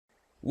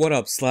What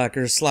up,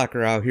 Slacker?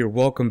 Slacker out here.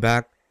 Welcome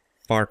back,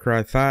 Far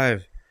Cry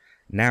 5.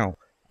 Now,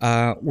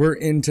 we're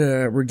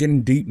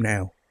getting deep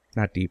now.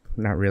 Not deep,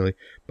 not really,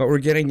 but we're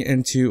getting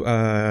into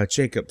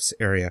Jacob's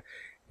area,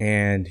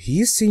 and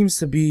he seems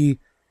to be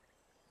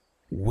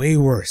way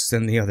worse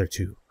than the other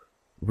two.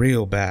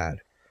 Real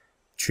bad.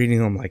 Treating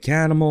them like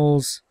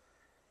animals,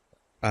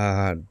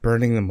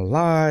 burning them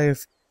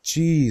alive.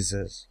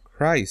 Jesus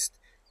Christ.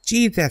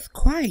 Jesus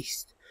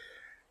Christ.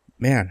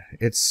 Man,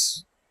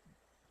 it's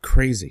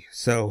crazy.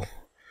 So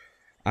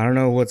I don't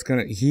know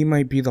he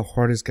might be the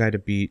hardest guy to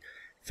beat.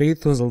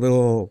 Faith was a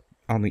little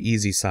on the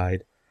easy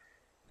side,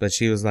 but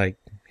she was like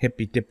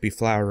hippy dippy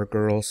flower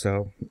girl,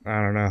 so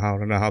I don't know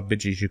how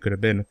bitchy she could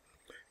have been.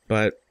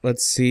 But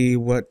let's see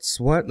what's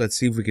what. Let's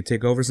see if we could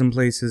take over some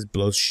places,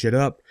 blow shit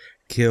up,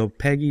 kill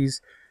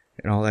Peggy's,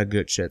 and all that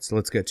good shit. So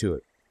let's get to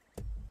it.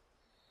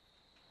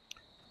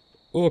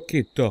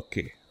 Okay,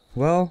 dokie.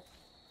 Well,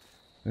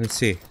 let's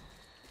see.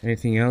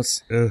 Anything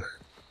else? Ugh.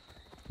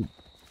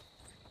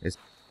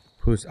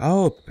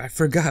 Oh, I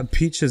forgot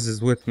Peaches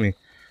is with me.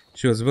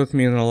 She was with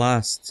me in the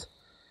last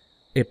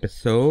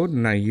episode,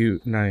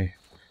 and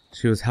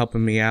she was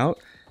helping me out.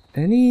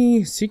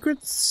 Any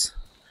secrets?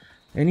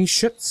 Any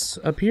shits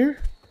up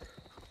here?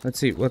 Let's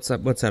see, what's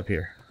up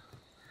here?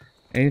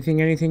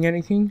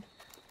 Anything?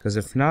 Because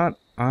if not,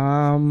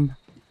 I'm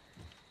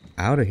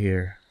out of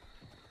here.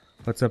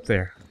 What's up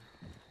there?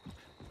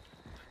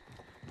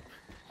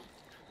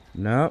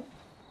 Nope.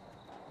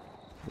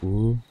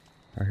 Ooh,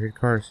 I heard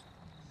cars.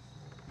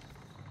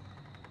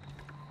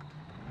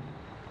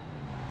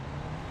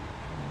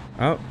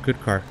 Oh, good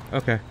car.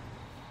 Okay.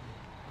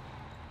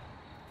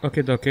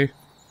 Okay, dokie.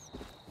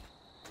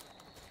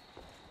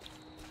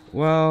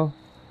 Well,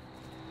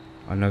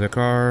 another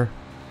car.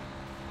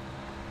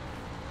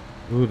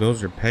 Ooh,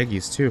 those are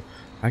Peggy's too.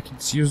 I can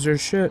use their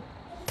shit.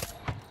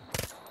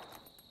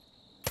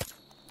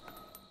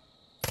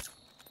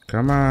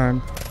 Come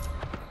on.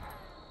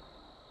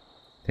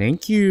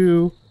 Thank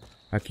you.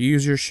 I could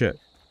use your shit.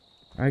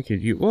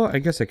 Well, I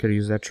guess I could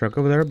use that truck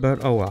over there,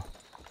 but oh well.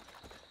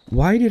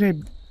 Why did I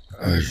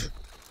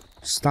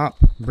stop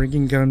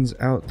bringing guns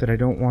out that I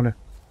don't want to?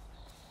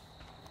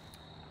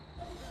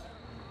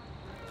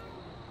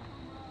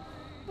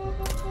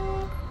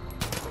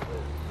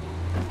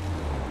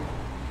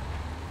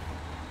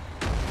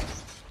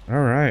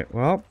 Alright,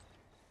 well,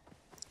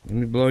 let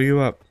me blow you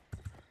up.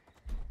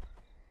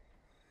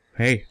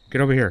 Hey,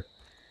 get over here.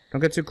 Don't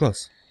get too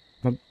close.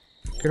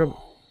 Get over.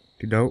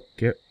 Don't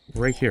get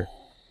right here.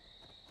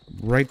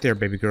 Right there,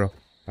 baby girl.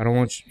 I don't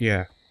want you.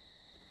 Yeah.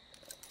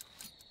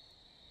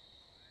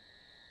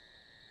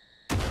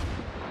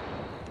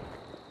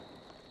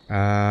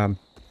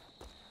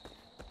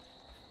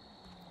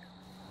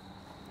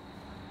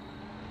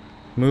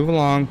 Move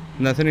along.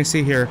 Nothing to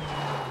see here.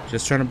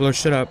 Just trying to blow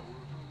shit up.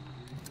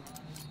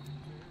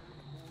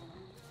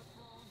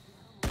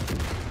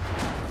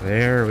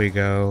 There we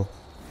go.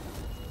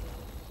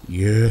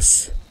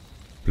 Yes.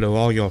 Blow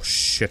all your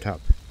shit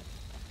up.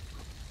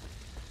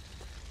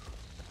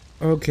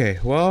 Okay,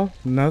 well,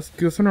 enough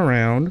goofing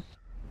around.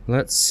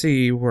 Let's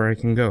see where I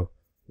can go.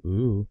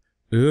 Ooh.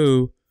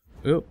 Ooh.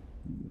 Ooh.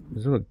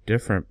 Does it look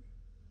different?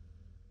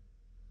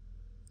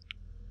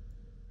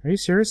 Are you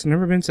serious? I've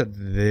never been to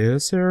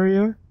this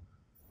area?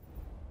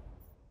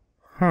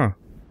 Huh.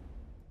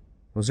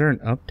 Was there an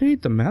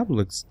update? The map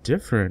looks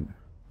different.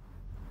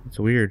 It's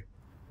weird.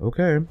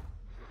 Okay.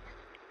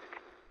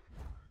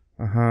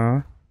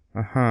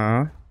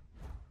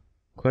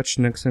 Clutch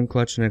Nixon.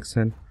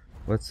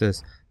 What's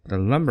this? The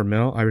lumber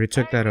mill? I already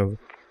took that over. This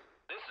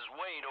is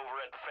Wade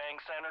over at the Fang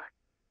Center.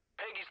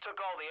 Peggy's took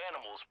all the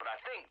animals, but I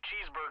think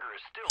Cheeseburger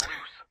is still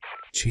loose.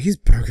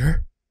 Cheeseburger?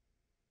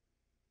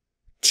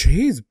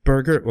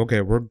 Cheeseburger?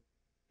 Okay, we're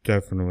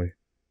definitely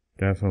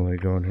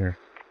going here.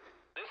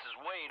 This is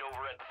Wade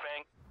over at the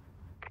Fang.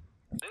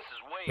 This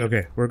is Wade.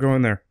 Okay, we're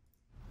going there.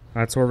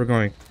 That's where we're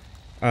going.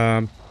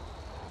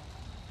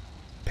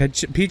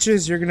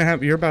 Peaches,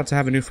 you're about to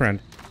have a new friend.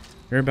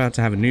 You're about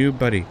to have a new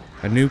buddy,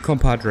 a new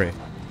compadre.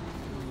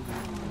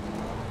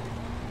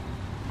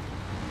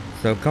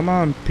 So come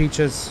on,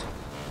 Peaches.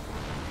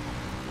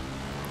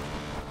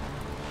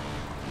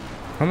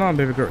 Come on,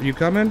 baby girl. You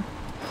coming?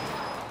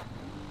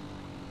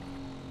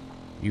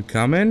 You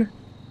coming?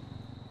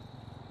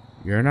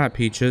 You're not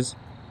Peaches.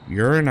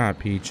 You're not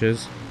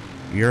Peaches.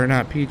 You're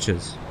not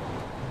Peaches.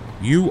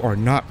 You are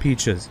not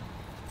Peaches.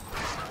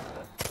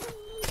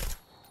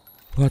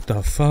 What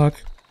the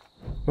fuck?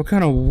 What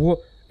kind of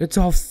it's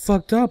all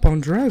fucked up on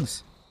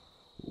drugs.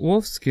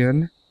 Wolf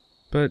skin,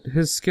 but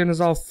his skin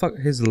is all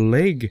his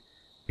leg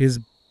is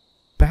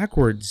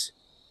backwards.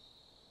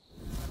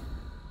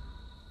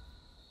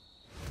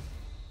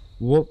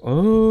 Wolf.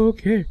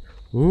 Okay.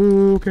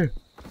 Okay.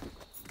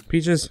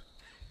 Peaches.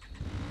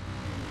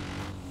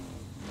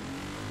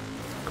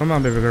 Come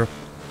on, baby girl.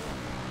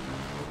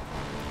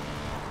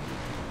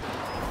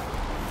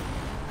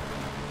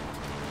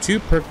 Two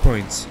perk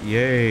points.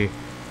 Yay.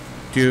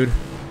 Dude,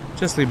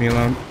 just leave me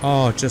alone.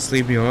 Oh, just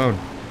leave me alone.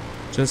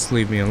 Just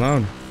leave me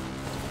alone.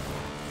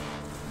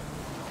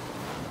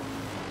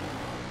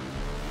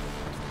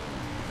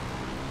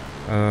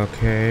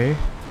 Okay.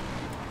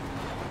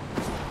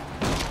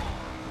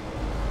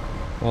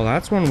 Well,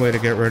 that's one way to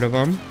get rid of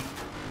them.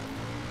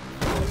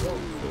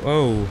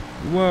 Whoa.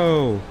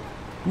 Whoa.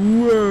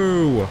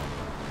 Whoa.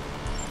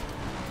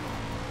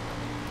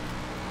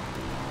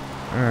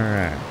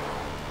 Alright.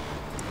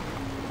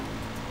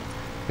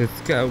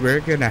 Let's go. We're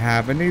gonna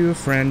have a new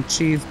friend.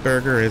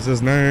 Cheeseburger is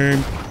his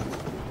name.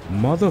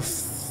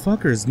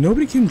 Motherfuckers.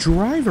 Nobody can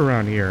drive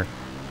around here.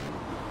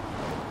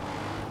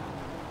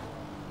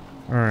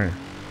 Alright.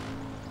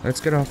 Let's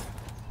get off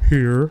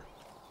here.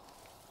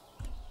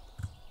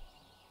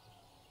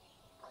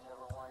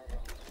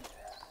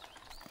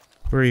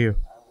 Where are you?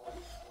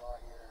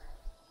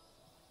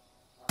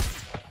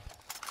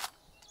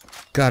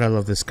 God, I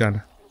love this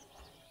gun.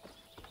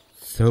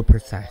 So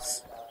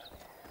precise.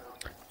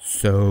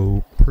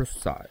 So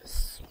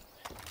precise.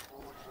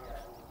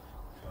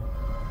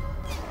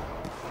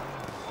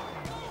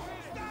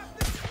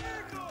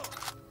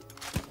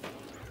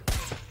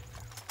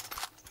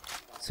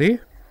 See?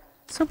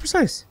 So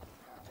precise.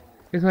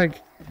 It's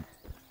like,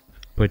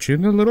 put you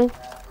in the little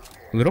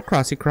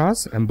crossy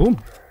cross, and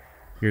boom,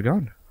 you're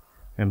gone.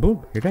 And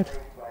boom, you're dead.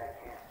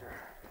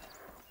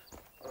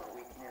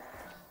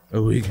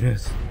 A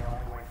weakness.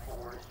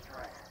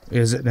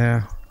 Is it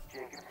now?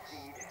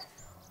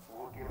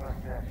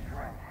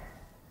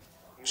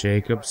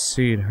 Jacob's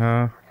seed,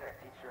 huh?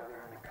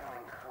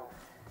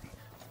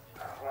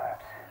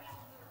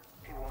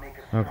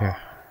 Okay.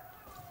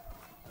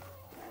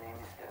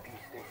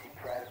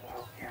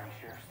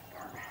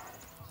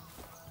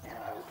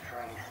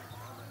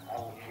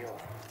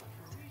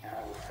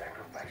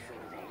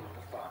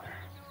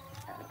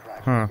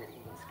 Huh.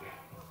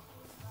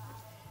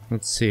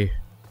 Let's see.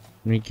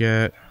 Let me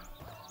get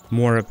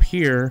more up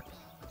here.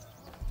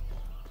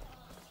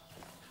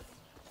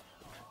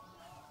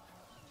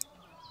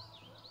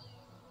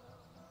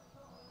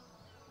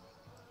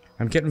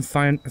 I'm getting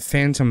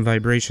phantom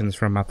vibrations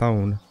from my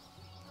phone.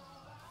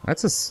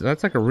 That's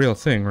like a real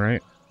thing,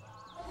 right?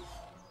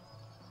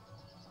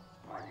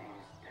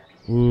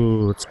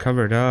 Ooh, it's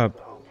covered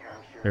up.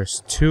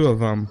 There's two of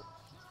them.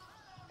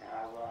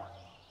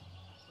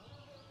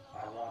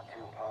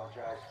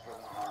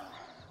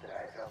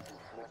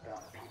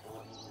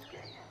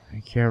 I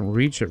can't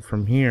reach it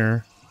from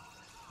here.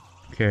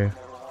 Okay.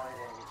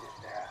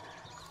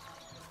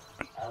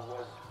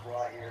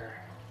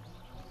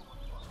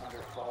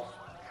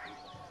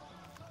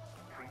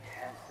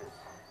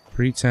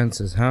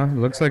 Pretenses, huh?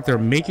 Looks like they're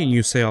making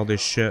you say all this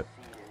shit.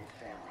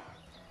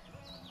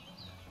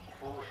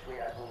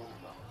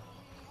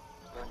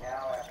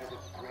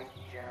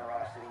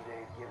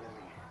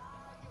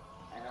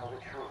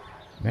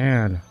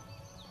 Man,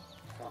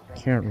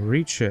 can't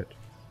reach it.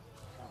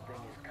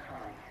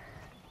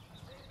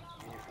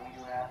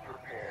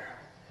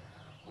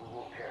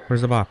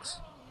 Where's the box?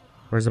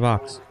 Where's the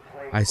box?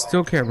 I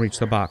still can't reach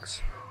the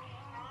box.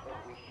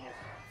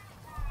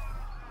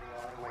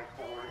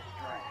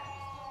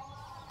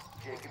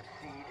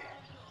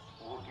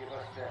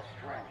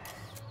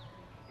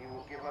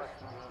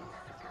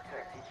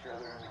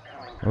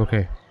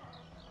 Okay.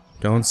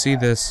 Don't see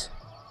this.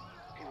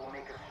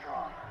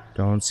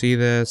 Don't see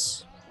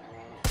this.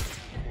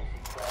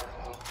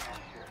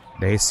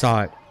 They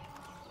saw it.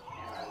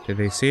 Did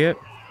they see it?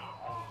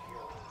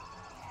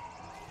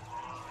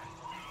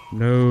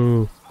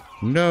 No.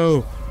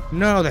 No.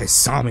 No, they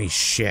saw me,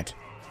 shit.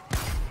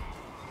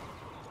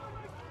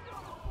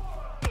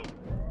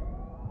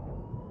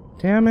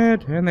 Damn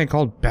it. And they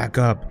called back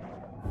up.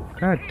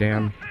 God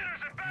damn.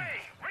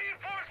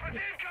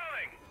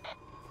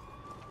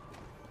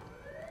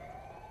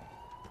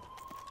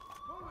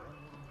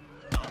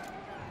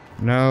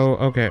 No,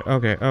 okay,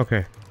 okay,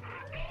 okay.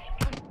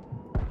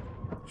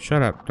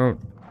 Shut up, don't,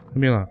 leave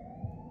me alone.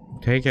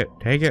 Take it,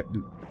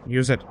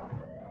 use it.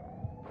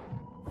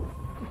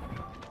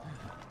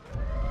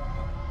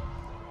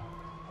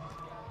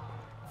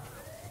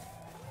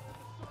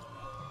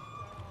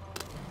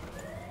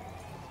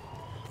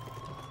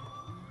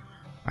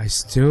 I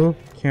still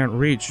can't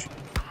reach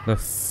the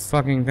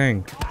fucking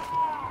thing.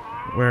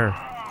 Where?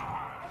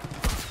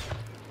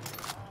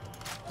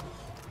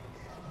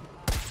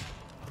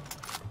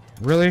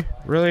 Really?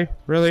 Really?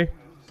 Really?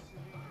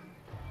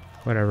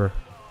 Whatever.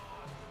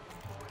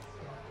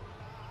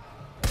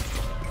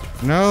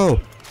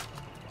 No!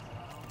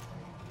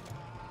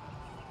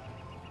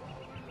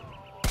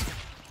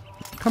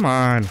 Come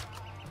on.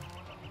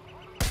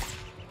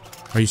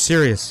 Are you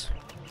serious?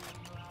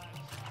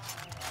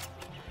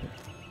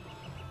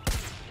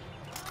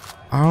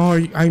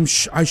 Oh, I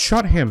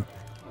shot him.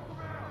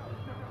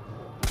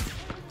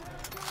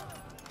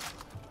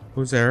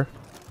 Who's there?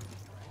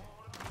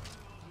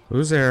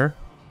 Who's there?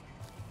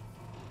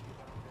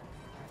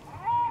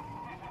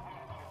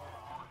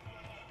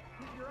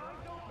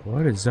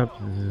 What is up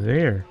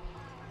there?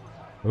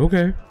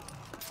 Okay.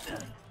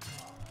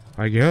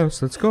 I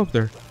guess. Let's go up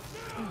there.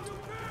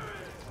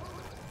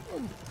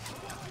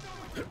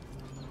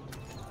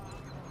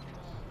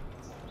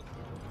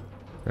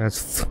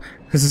 This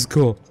is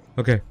cool.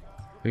 Okay.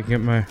 We get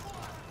my...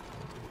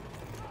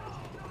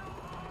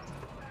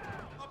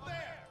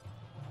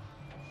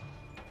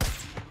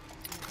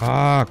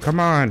 Ah, come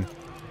on.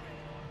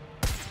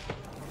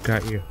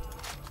 Got you.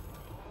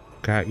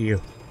 Got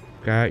you.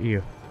 Got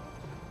you.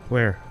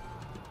 Where?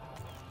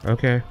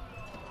 Okay.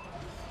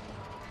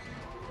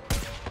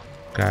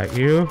 Got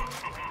you.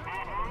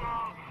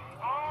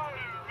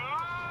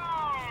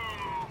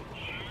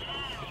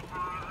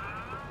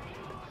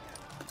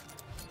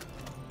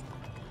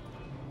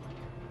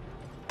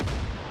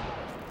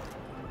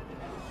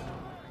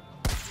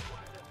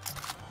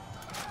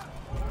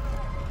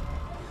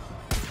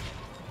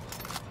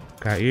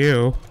 Got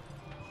you.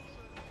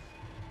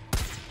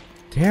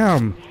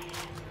 Damn.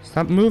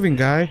 Stop moving,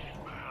 guy.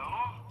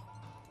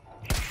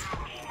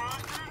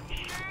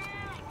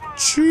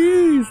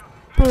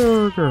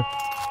 Cheeseburger.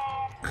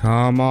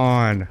 Come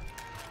on.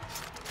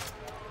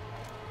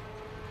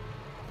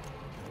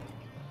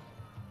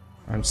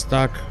 I'm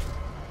stuck.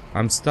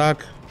 I'm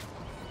stuck.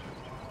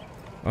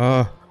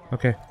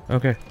 Okay,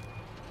 okay.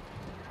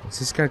 Is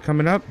this guy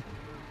coming up?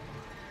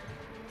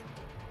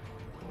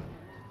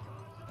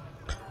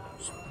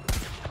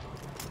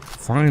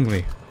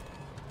 Finally.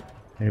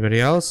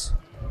 Anybody else?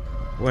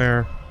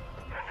 Where?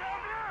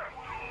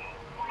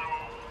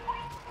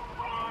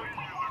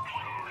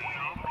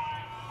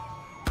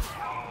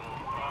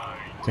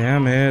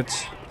 Damn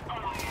it.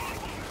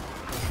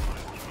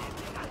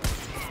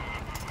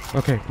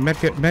 Okay,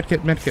 medkit,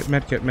 medkit, medkit,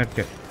 medkit,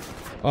 medkit.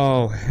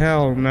 Oh,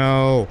 hell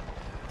no.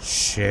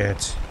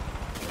 Shit.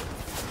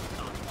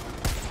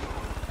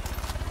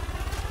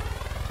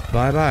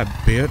 Bye-bye,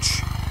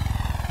 bitch.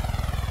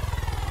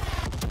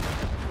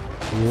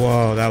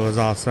 Whoa, that was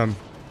awesome.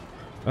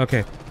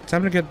 Okay,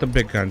 time to get the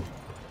big gun.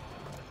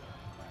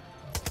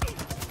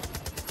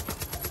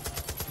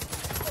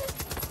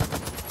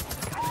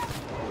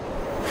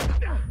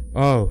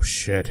 Oh,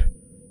 shit.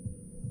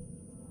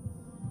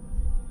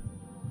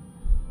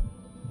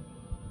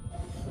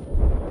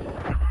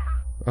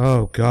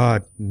 Oh,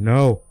 God.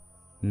 No.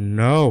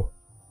 No.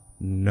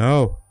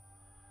 No.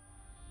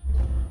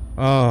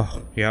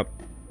 Oh, yep.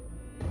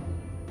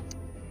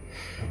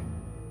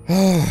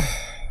 Oh.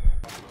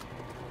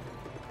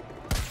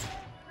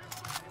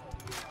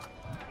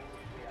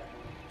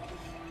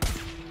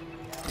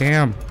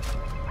 Damn.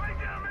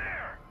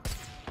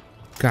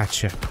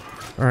 Gotcha.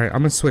 Alright,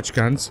 I'm gonna switch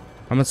guns.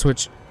 I'm gonna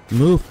switch.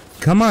 Move.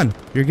 Come on.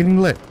 You're getting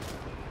lit.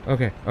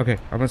 Okay, okay.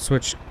 I'm gonna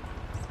switch.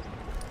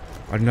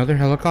 Another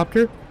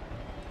helicopter?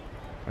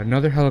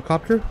 Another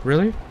helicopter?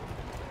 Really?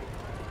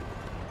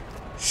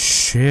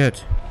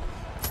 Shit.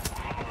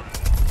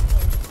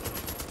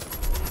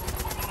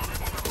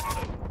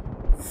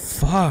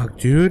 Fuck,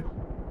 dude.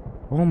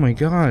 Oh my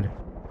god.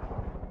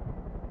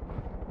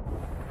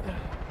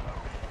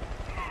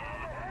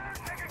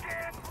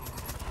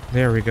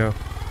 There we go.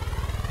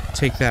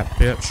 Take that,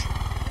 bitch.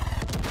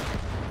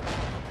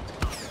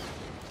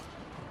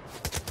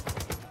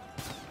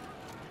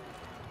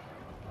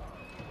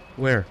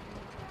 Where?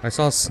 I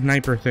saw a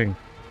sniper thing.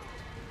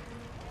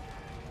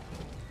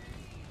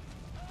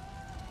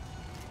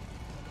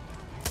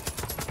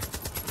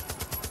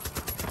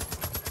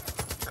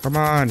 Come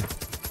on.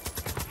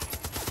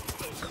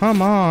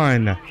 Come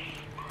on.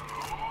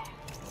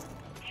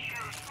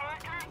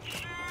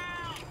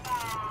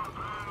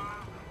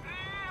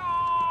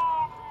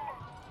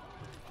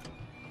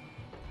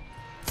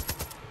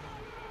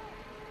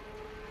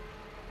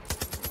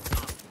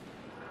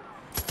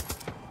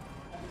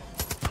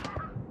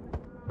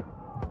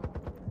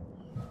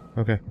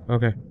 Okay,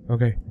 okay,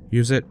 okay.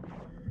 Use it.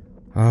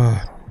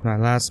 Ah, my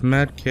last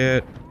med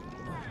kit.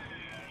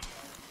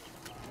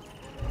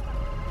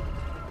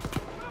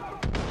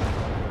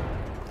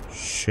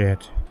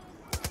 Shit.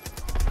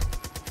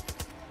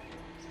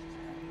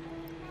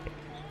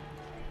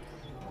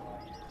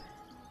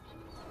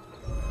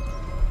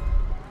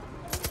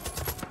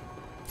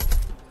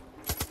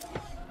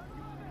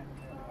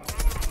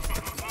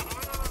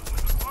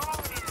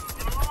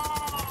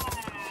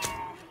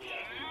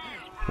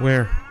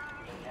 Where?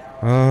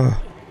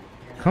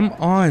 Come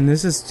on,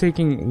 this is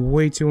taking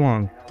way too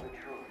long.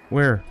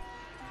 Where?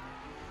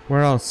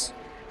 Where else?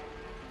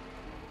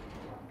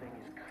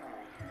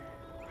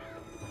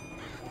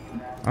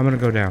 I'm gonna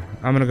go down.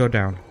 I'm gonna go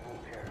down.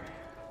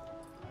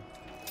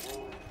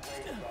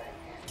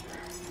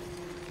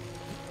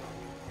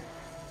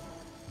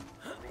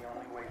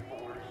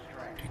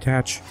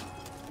 Detach.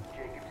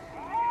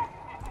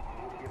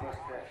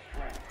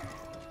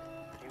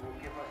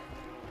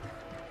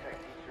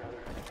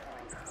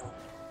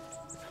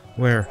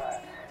 Where?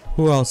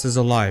 Who else is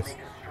alive?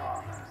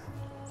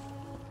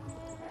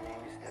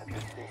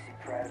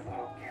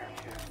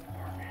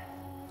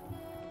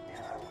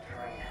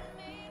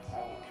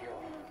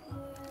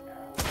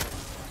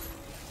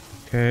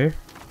 Okay.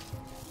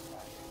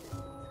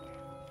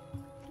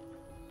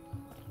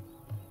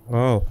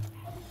 Oh.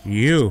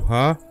 You,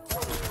 huh?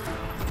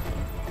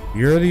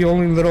 You're the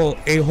only little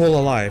a-hole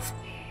alive.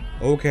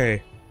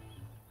 Okay.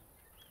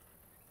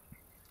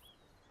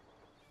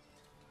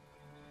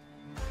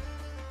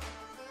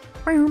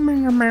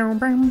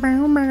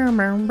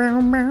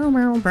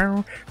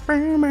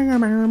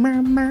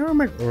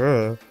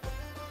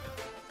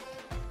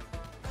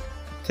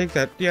 Take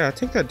that. Yeah,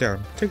 take that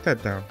down. Take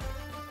that down.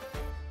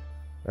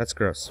 That's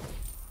gross.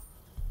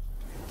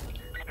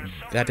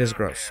 That is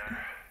gross.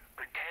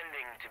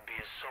 Pretending to be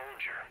a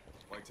soldier.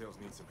 Whitetails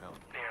need some help.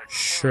 They are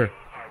Sure. killing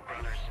our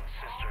brothers and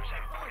sisters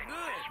and putting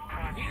this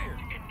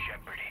project in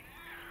jeopardy.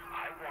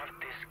 I want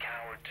this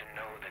coward to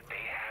know that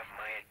they have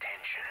my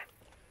attention.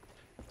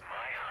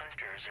 My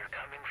hunters are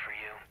coming for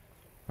you.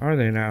 Are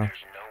they now?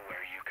 There's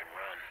nowhere you can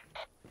run.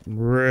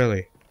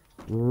 Really?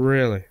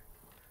 Really?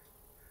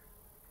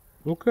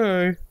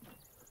 Okay.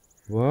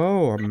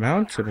 Whoa, a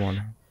mounted one.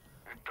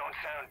 It don't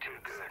sound too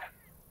good.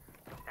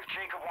 If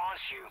Jacob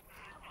wants you,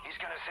 he's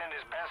gonna send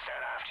his best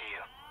out after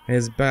you.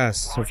 His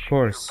best, of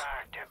course.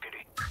 Back,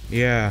 deputy.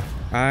 Yeah,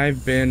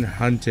 I've been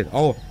hunted.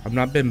 Oh, I've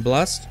not been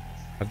blessed.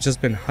 I've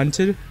just been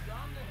hunted.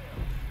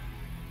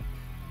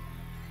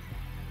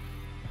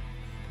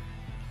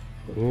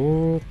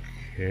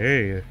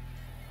 Okay.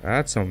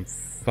 That's some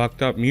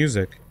fucked up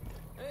music.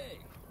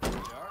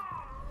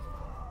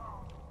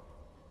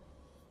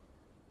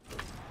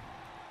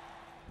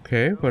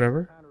 Okay,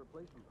 whatever.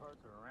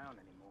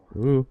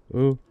 Ooh,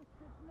 ooh.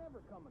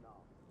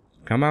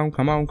 Come on,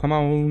 come on, come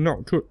on.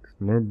 No,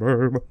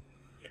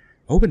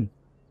 open.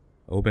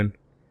 Open.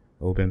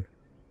 Open.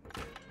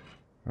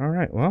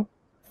 Alright, well.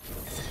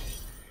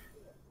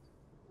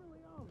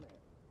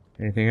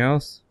 Anything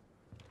else?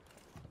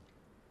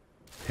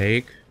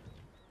 Take.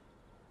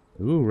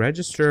 Ooh,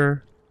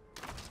 register.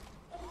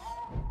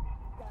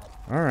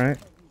 Alright.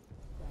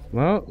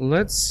 Well,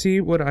 let's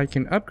see what I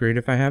can upgrade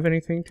if I have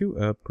anything to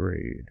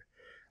upgrade.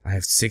 I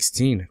have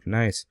 16.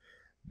 Nice.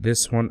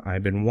 This one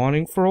I've been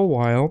wanting for a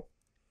while.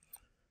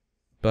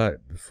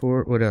 But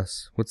before, what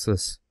else? What's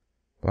this?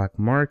 Black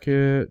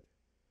market.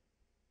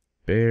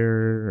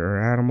 Bear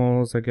or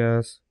animals, I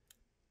guess.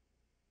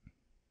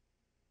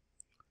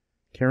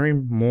 Carry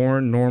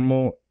more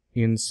normal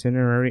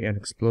incendiary and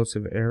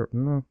explosive air.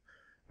 No,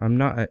 I'm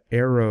not an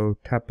arrow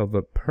type of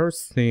a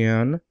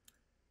person.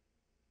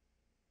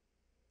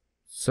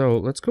 So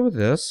let's go with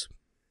this.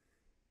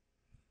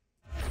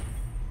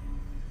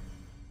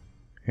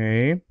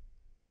 Okay.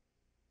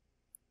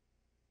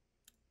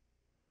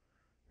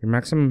 Your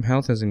maximum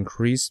health has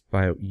increased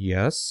by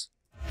yes.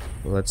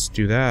 Let's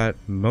do that.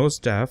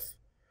 Most def.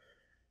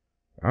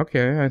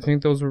 Okay, I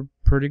think those were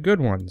pretty good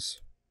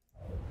ones.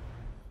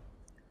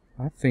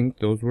 I think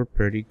those were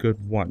pretty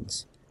good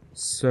ones.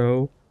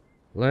 So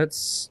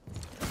let's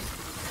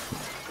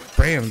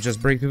bam,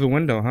 just break through the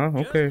window, huh?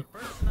 Okay.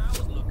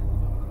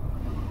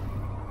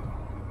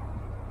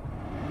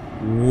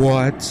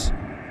 What?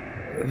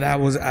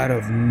 That was out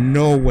of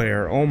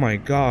nowhere. Oh my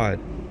god.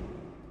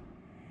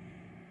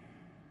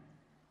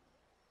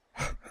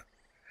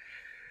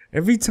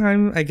 Every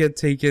time I get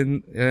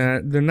taken,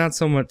 they're not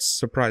so much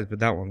surprised, but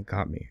that one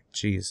got me.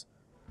 Jeez.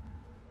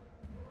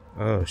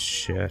 Oh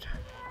shit.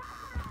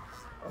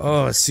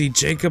 Oh, see,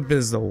 Jacob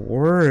is the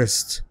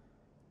worst.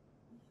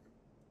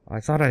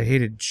 I thought I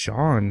hated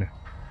John.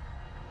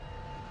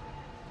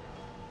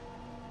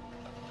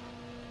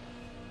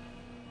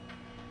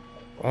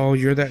 Oh,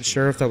 you're that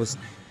sheriff that was...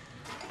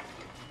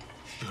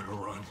 Better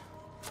run.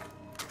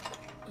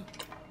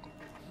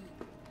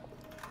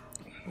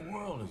 The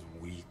world is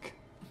weak.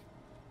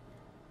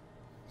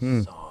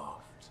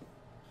 Soft.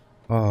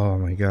 Oh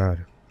my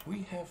god.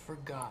 We have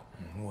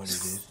forgotten what it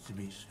is to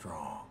be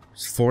strong.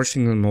 It's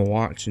forcing them to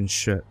watch and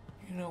shit.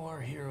 You know, our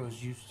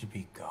heroes used to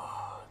be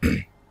gods.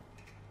 And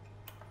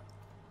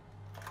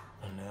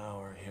now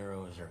our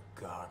heroes are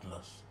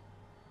godless.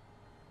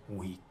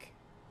 Weak.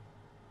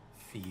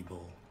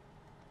 Feeble.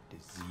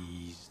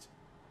 Diseased.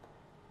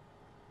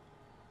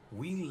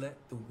 We let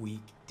the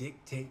weak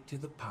dictate to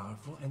the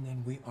powerful, and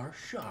then we are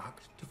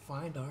shocked to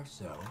find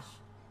ourselves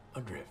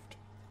adrift.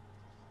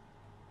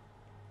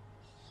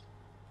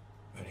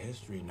 But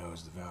history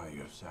knows the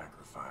value of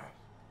sacrifice.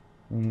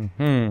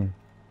 Mm-hmm.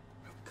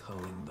 Of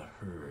culling the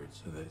herd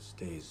so that it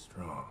stays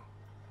strong.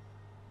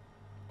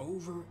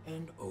 Over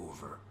and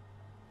over,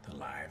 the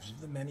lives of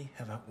the many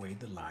have outweighed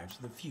the lives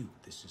of the few.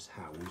 This is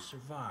how we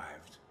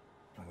survived,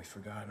 and we've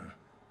forgotten.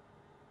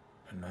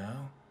 And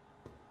now,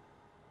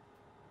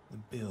 the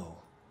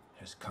bill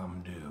has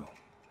come due.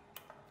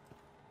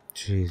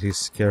 Jeez, he's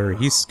scary.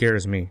 He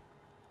scares me.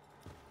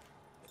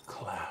 The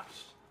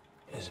collapse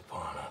is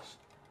upon us.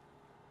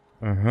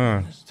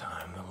 Uh-huh. This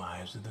time, the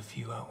lives of the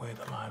few outweigh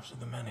the lives of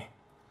the many.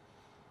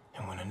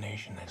 And when a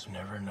nation that's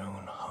never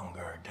known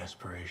hunger or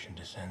desperation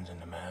descends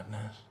into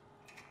madness,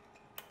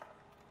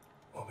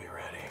 we'll be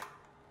ready.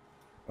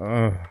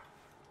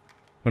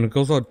 When it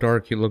goes all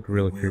dark, he looked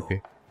really We'll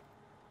creepy.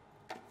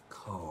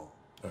 cull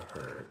the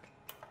herd.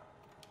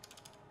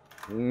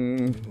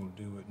 Mm. We will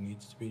do what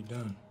needs to be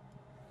done.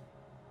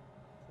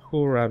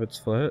 Cool rabbit's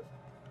foot.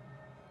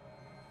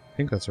 I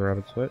think that's a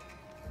rabbit's foot.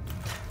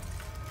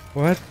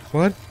 What?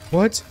 What?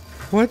 What?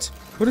 What?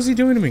 What is he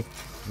doing to me?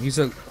 He's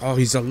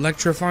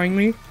electrifying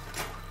me?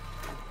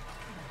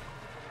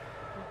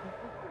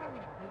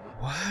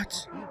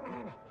 What?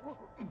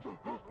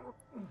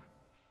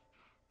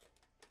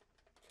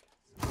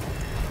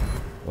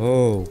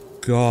 Oh,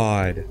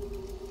 God.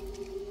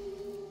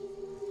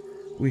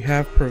 We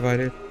have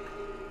provided.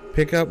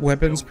 Pick up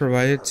weapons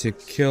provided to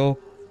kill.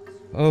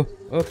 Oh,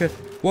 okay.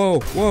 Whoa,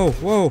 whoa,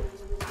 whoa.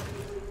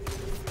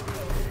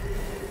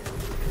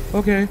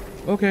 Okay,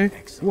 okay.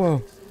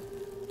 Whoa.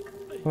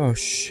 Oh,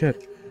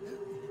 shit.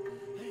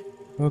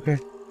 Okay,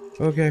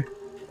 okay,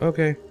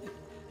 okay.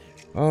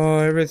 Oh,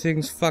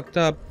 everything's fucked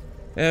up.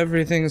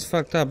 Everything's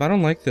fucked up. I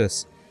don't like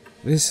this.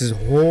 This is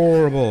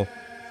horrible.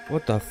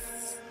 What the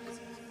f...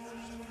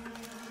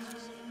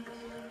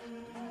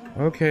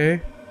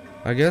 Okay.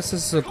 I guess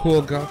this is a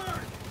cool guy.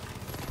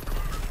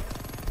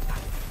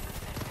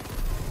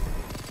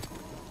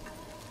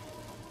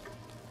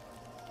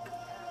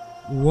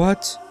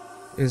 What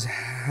is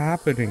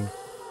happening?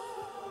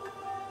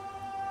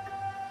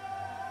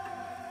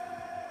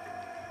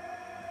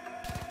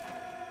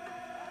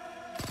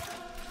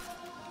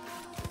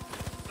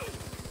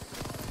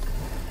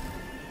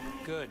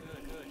 Good.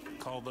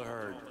 Call the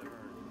herd.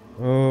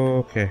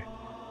 Okay.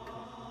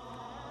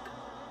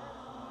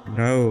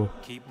 No.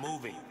 Keep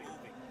moving.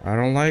 I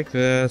don't like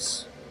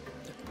this.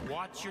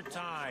 Watch your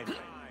time.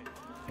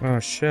 Oh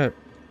shit.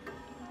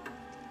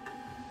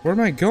 Where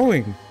am I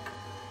going?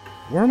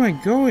 Where am I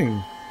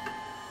going?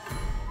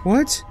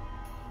 What?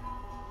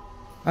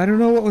 I don't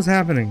know what was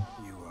happening.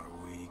 You are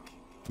weak.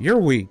 You're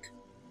weak.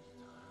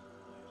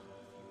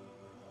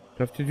 Do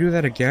I have to do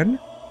that again?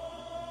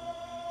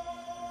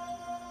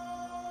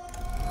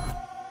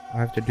 I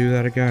have to do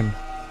that again.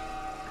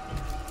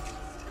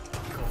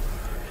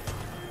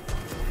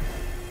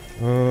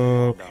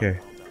 Okay.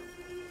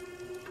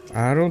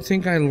 I don't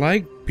think I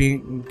like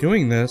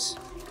doing this.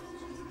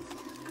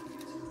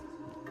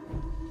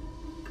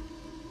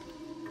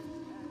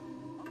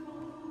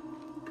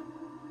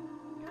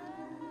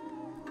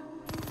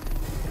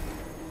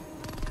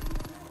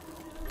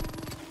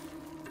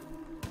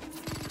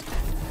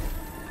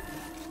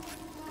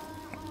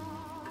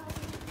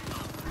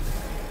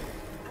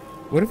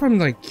 What if I'm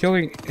like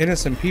killing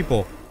innocent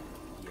people?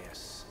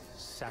 Yes.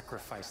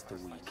 Sacrifice the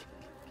weak.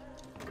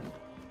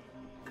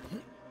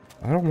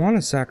 I don't want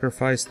to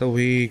sacrifice the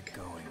weak.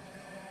 Going.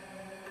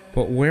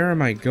 But where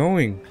am I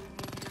going?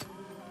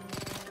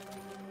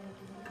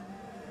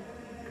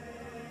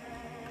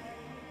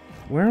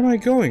 Where am I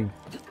going?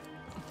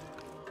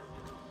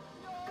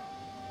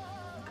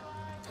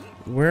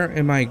 Where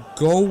am I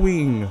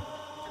going?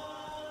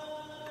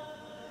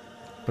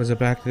 Was it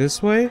back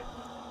this way?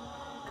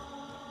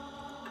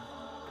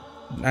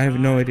 I have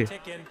no idea.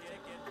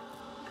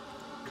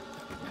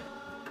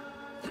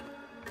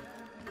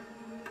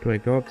 Do I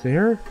go up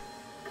there?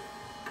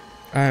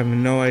 I have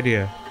no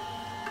idea.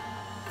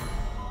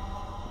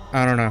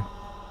 I don't know.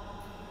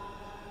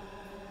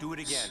 Do it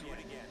again.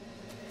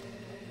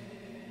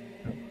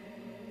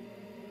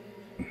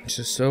 It's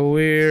just so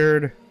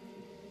weird.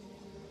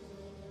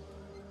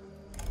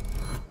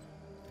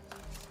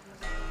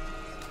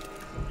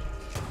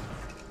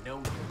 Know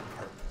your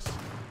purpose.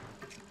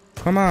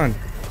 Come on.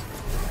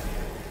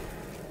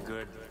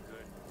 Good.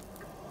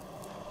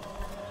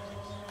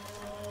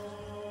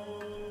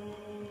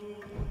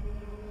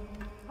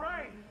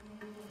 Brain!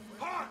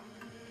 Hot!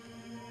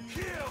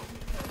 Kill!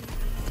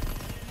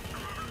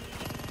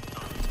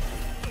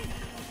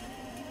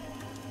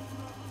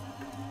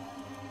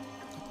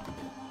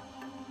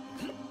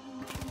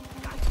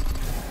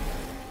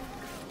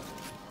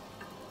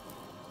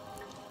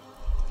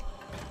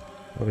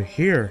 Over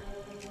here.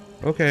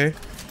 Okay.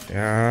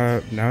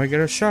 Now I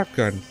get a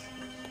shotgun.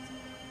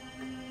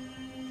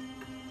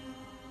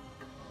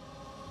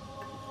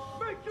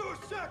 Make your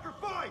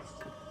sacrifice!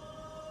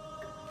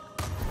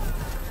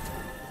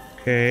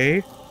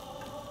 Okay.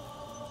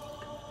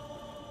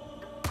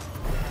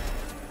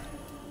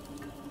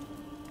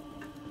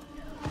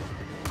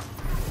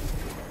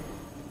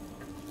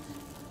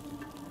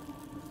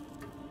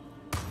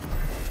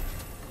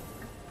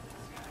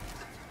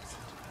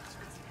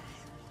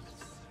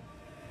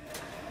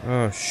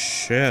 Oh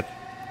shit.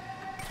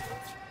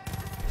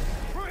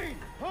 Brain!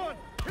 Hunt!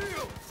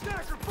 Heal!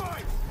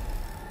 Sacrifice!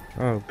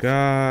 Oh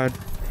god.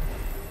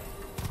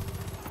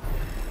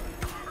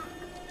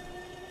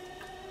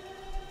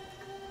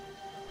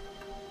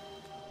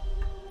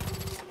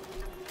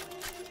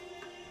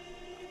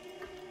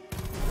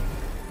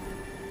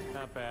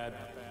 Not bad.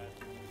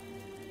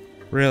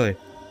 Really?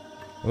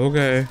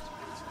 Okay.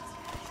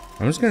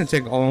 I'm just gonna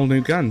take all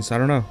new guns. I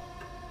don't know.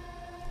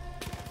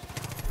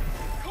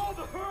 Call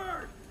the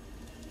herd!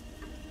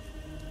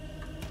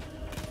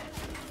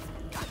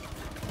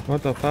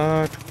 What the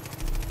fuck?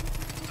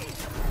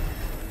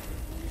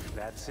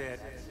 That's it.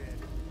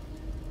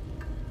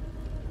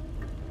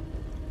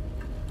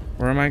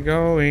 Where am I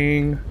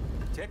going?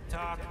 Tick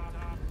tock.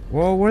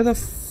 Whoa, where the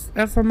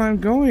F am I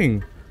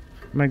going?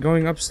 Am I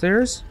going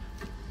upstairs?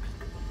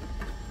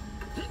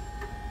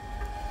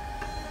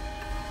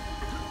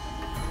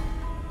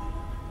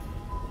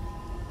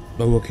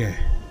 Oh, okay.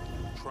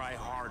 Try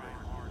harder.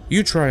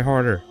 You try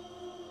harder.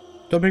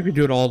 Don't make me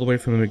do it all the way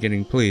from the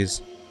beginning,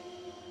 please.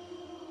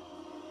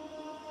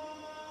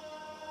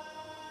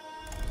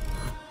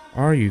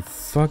 Are you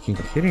fucking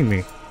kidding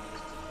me?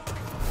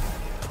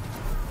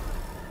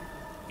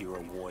 You're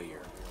a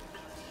warrior.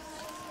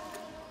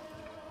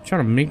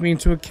 Trying to make me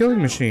into a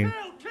killing machine.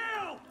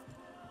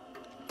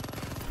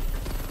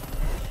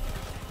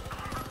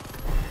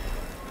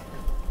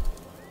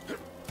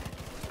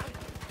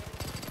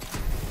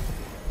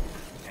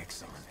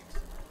 Excellent.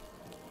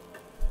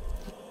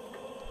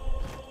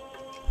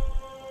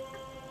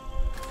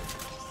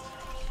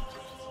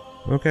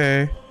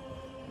 Okay.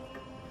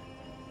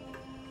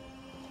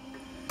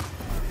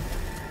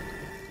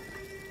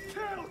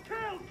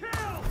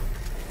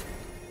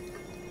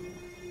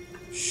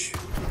 Shh.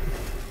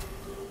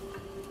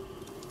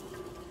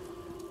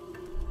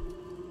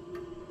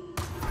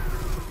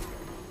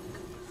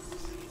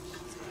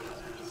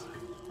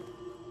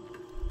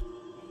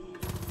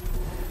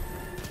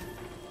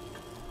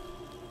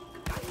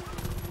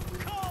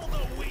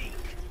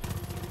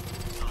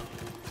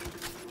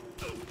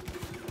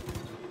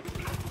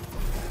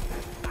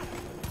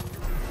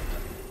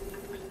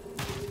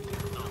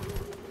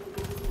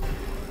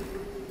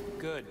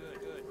 Good.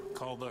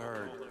 Call the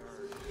herd.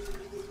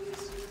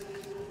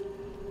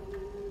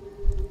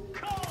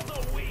 Call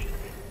the weak.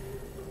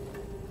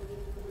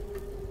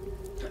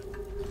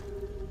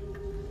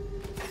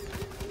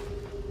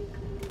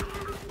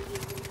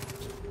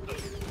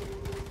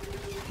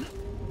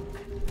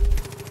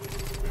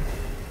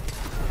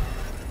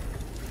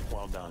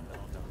 Well done.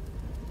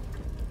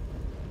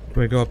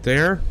 Do I go up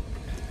there?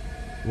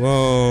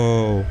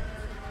 Whoa.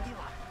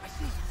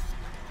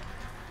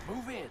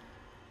 Move in.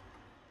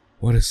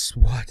 What?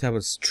 That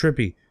was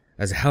trippy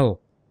as hell.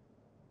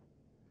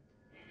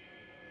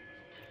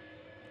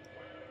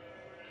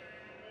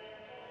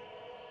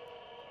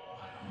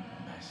 What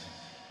a mess.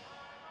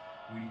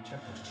 We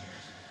check those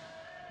chairs.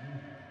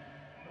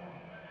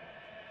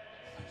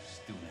 I'm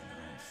stewing in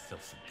their own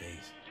filth for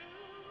days.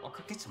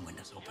 Walker, get some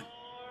windows open.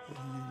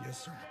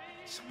 Yes, sir.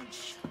 Someone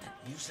shut that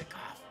music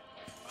off.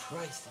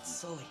 Christ, it's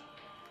Sully.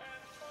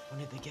 When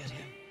did they get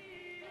him?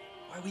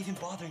 Why are we even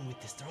bothering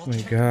with this? They're all Oh my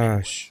checking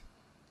gosh.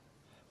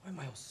 Why am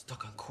I all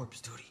stuck on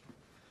corpse duty?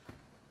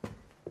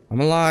 I'm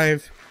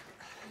alive.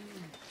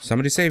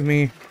 Somebody save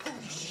me.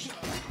 Holy shit!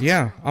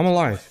 Yeah, I'm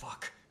alive.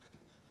 Fuck.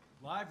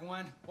 Live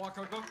one.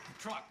 Walker, go to the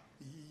truck.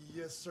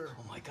 Yes, sir.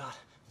 Oh my god,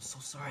 I'm so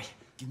sorry.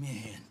 Give me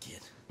a hand,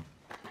 kid.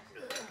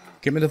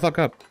 Get me the fuck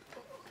up.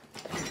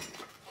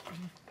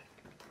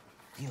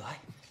 Eli,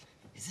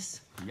 is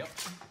this? Yep.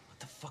 What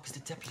the fuck is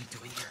the deputy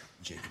doing here?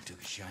 Jacob took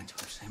a shine to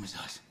him, same as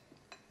us.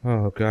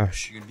 Oh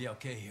gosh. You're gonna be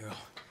okay, hero.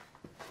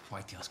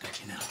 Whitetail's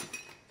got you now.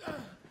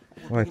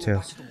 White Go back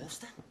tails. to the wolf's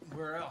den?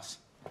 Where else?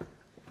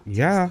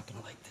 Yeah. Not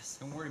gonna like this.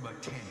 Don't worry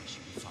about Tammy,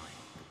 she'll be fine.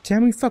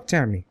 Tammy, fuck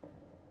Tammy.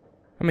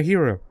 I'm a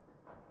hero.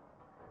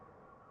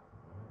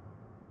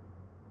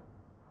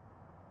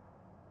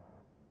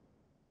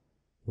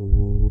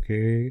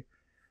 Okay.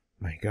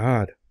 My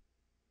god.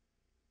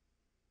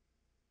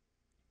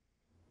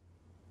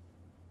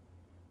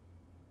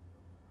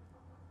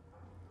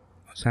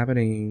 What's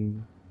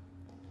happening?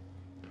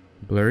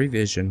 Blurry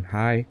vision.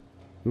 Hi.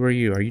 Who are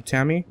you? Are you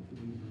Tammy?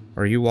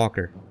 Or are you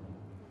Walker?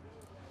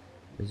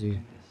 Is he?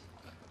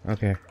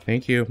 Okay.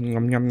 Thank you.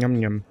 Yum yum yum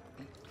yum.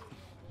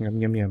 Yum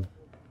yum yum.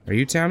 Are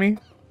you Tammy?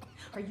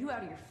 Are you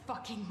out of your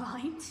fucking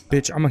mind?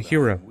 Bitch, I'm a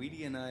hero.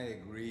 Weedy and I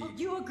agreed. Oh,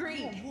 you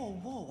agreed. Whoa,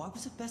 whoa, I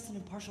was at best an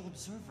impartial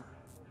observer.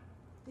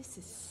 This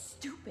is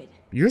stupid.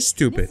 You're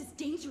stupid. This is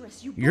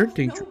dangerous. You You're both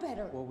danger- know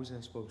better. What was I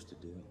supposed to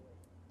do?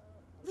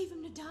 Leave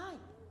him to die.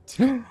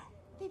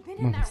 They've been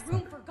in that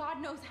room for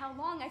God knows how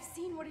long. I've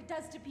seen what it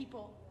does to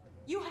people.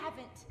 You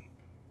haven't.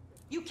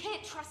 You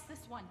can't trust this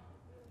one.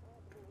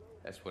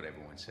 That's what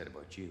everyone said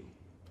about you.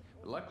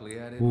 But luckily,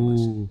 I didn't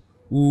listen.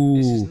 Ooh. Ooh.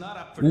 This is not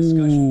up for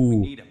discussion. We Ooh.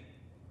 need him.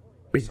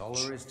 That's all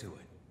Bitch. there is to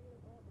it.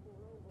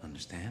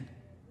 Understand?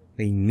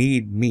 They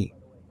need me.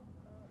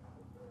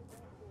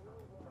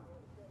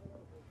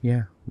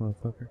 Yeah,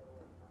 motherfucker.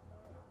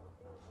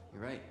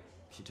 You're right.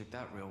 She took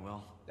that real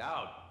well.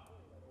 Out.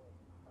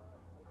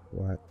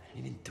 What?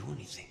 I didn't do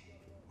anything.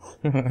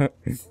 I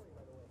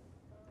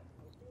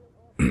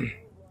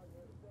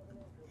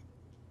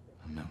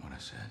meant what I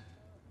said.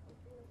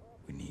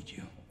 We need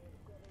you.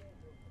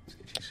 Let's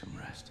get you some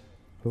rest.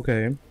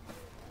 Okay.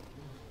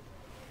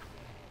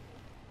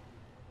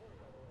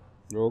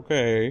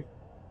 Okay.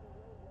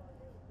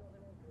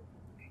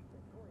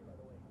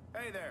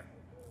 Hey there.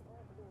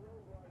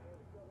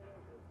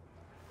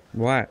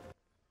 What?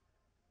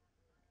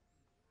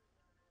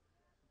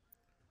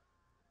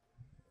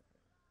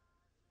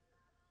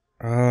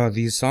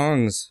 These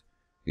songs.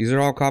 These are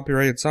all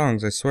copyrighted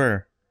songs, I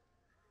swear.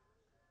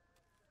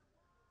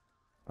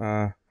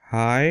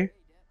 Hi?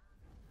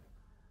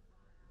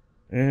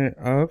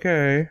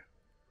 Okay.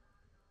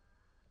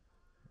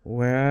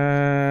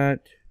 What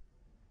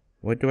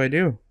do I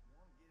do?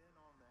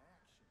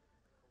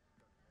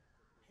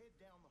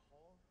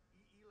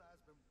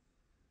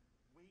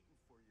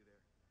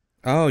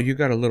 Oh, you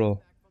got a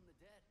little...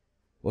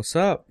 What's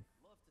up?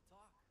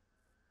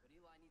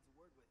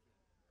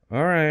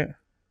 Alright.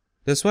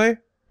 This way?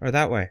 Or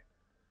that way?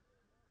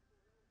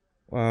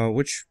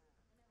 Which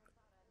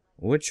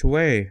way? You're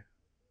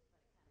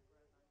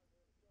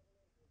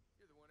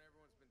the one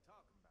everyone's been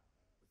talking about.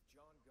 With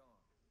John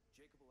gone,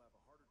 Jacob will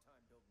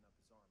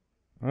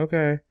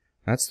Okay.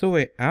 That's the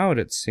way out,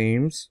 it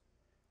seems.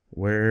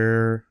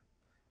 Where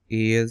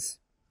is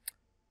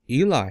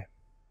Eli?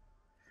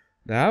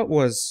 That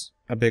was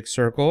a big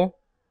circle.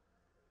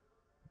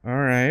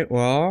 Alright,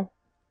 well,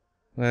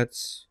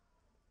 let's...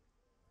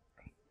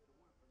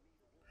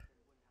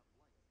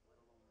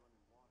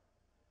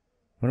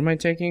 What am I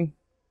taking?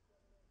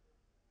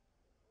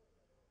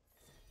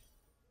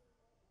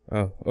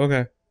 Oh,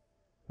 okay.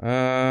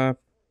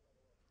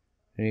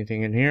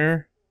 Anything in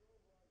here?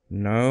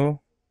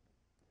 No.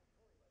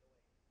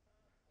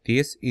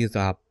 This is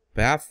a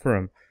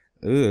bathroom.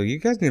 Ooh, you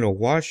guys need to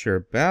wash your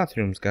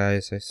bathrooms,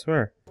 guys, I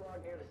swear.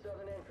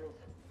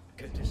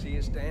 Good to see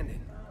you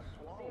standing.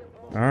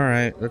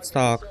 Alright, let's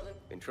talk.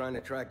 Been trying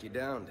to track you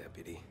down,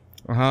 Deputy.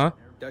 Uh-huh.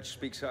 Dutch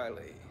speaks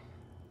highly.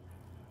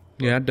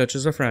 Yeah, Dutch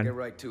is a Get friend.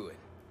 right to it.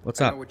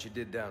 What's I up? know what you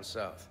did down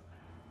south.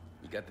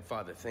 You got the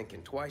father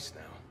thinking twice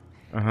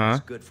now. Uh-huh.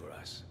 It's good for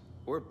us.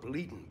 We're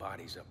bleeding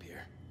bodies up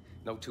here.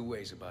 No two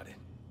ways about it.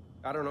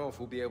 I don't know if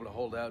we'll be able to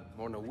hold out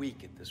more than a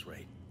week at this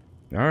rate.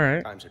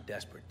 Alright. Times are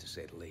desperate, to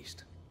say the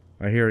least.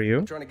 I hear you.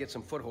 I'm trying to get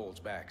some footholds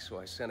back, so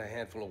I sent a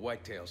handful of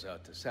whitetails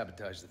out to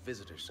sabotage the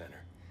visitor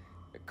center.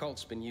 The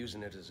cult's been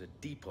using it as a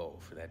depot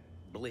for that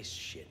bliss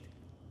shit.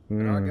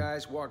 And our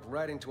guys walked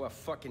right into a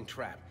fucking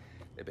trap.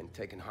 They've been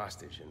taken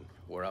hostage, and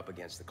we're up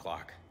against the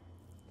clock.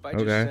 If I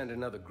just Okay. send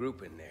another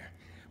group in there,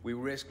 we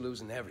risk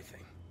losing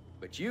everything.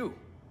 But you,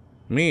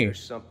 Me.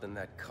 there's something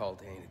that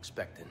cult ain't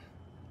expecting.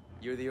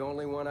 You're the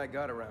only one I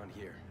got around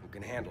here who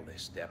can handle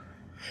this step. Only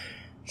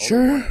one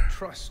Sure. I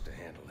trust to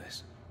handle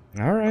this.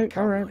 Alright,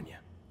 Counting alright. on you.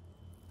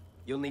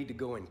 You'll need to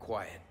go in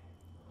quiet.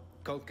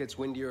 Cult gets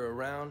wind you're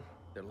around,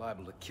 they're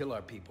liable to kill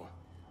our people.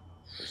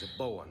 There's a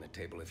bow on the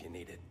table if you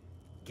need it.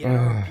 Get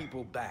our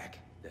people back,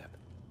 Deb.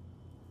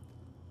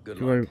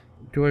 Good luck.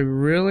 Do I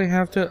really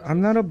have to?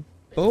 I'm not a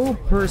bow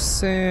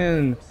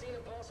person.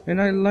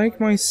 And I like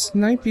my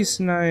snipey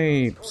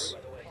snipes.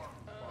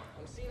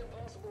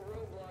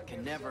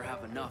 Can never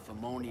have enough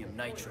ammonium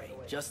nitrate.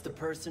 Just the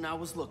person I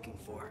was looking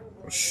for.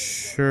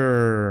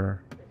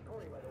 Sure.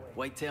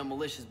 Whitetail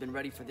Militia's been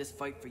ready for this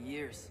fight for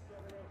years.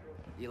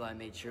 Eli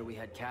made sure we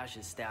had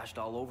caches stashed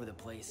all over the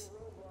place.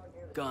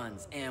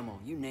 Guns, ammo,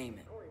 you name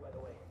it.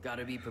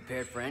 Gotta be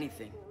prepared for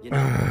anything, you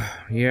know?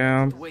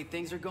 Yeah. The way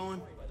things are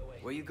going,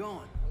 where you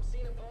going?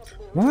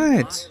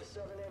 What?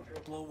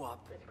 Blow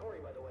up.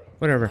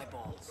 Whatever. My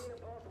balls.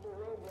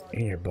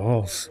 In your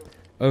balls.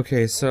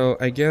 Okay, so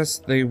I guess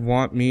they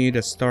want me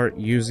to start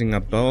using a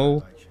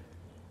bow.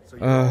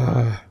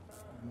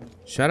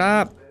 Shut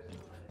up.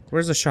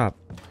 Where's the shop?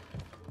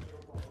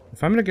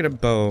 If I'm gonna get a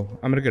bow,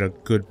 I'm gonna get a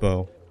good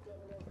bow.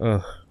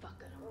 Ugh.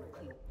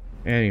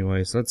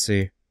 Anyways, let's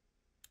see.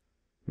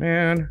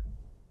 Man.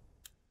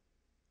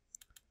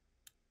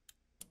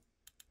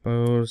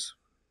 Bows.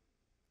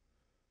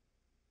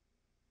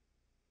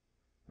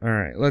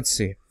 Alright, let's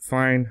see.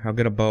 Fine, I'll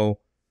get a bow.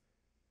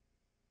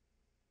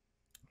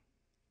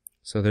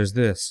 So there's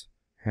this.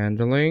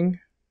 Handling.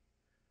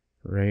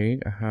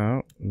 Raid.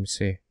 Let me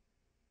see.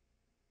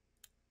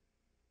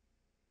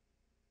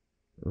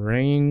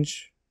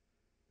 Range.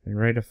 And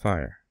rate of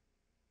fire.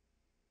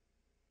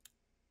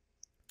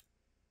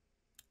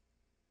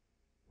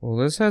 Well,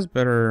 this has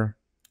better...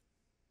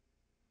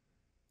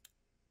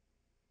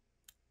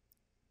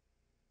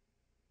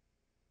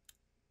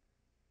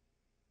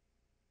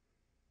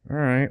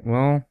 Alright,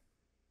 well...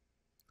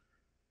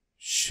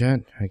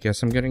 Shit, I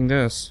guess I'm getting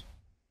this.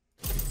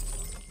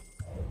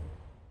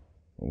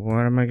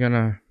 What am I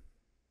gonna...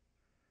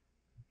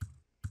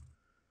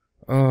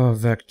 Oh,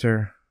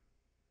 Vector.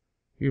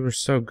 You were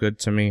so good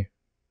to me.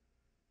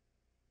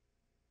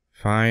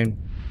 Fine.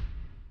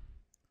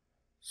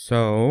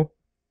 So...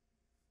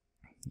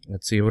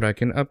 Let's see what I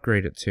can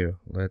upgrade it to.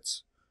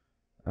 Let's...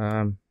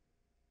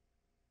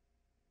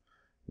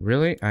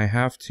 Really? I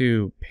have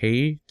to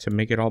pay to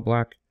make it all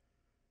black?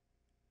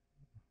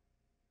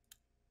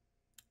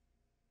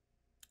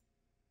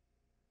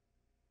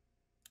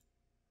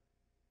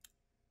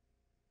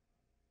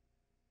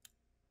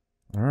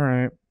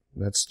 Alright,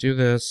 let's do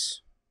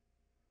this.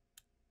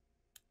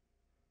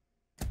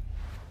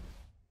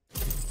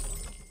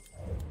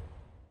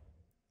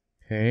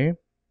 Okay.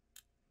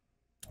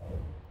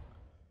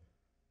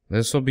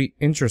 This will be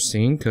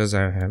interesting, because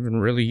I haven't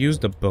really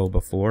used a bow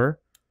before.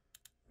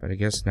 But I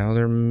guess now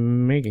they're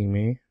making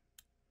me.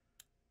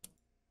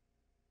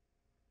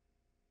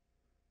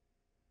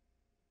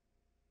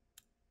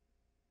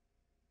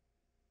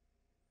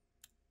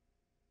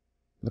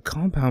 The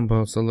compound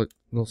bows look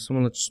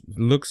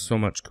so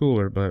much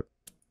cooler, but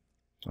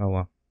oh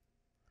well.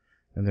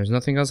 And there's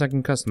nothing else I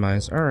can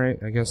customize. Alright,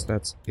 I guess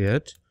that's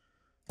it.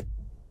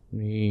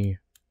 Me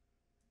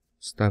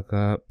stuck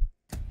up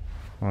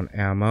on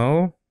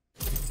ammo.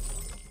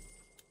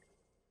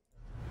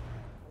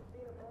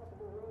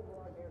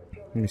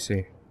 Let me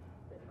see.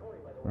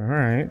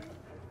 Alright.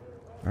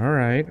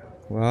 Alright.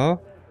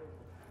 Well.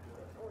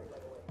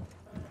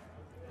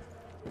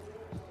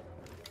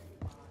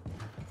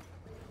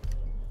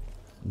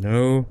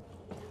 No.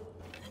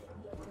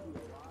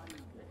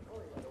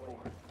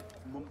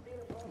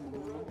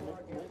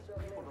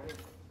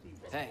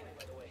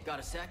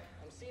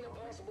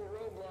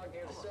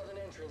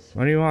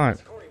 What do you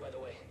want?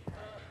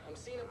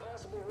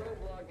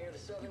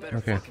 You better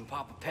Okay. fucking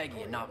pop a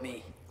Peggy and not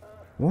me.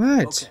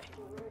 What? Okay.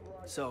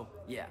 So,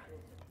 yeah.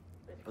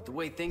 But the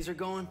way things are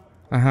going,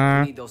 Uh-huh.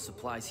 we need those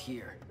supplies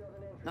here.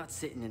 Not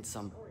sitting in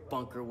some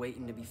bunker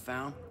waiting to be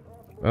found.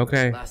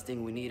 Okay. Last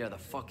thing we need are the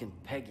fucking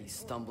Peggies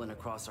stumbling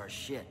across our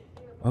shit.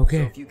 Okay.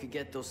 So if you could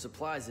get those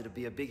supplies, it'd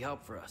be a big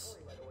help for us.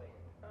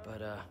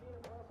 But,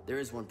 there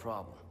is one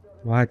problem.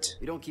 What?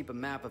 We don't keep a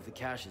map of the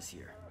caches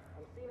here.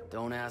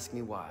 Don't ask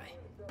me why.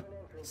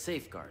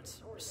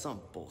 Safeguards or some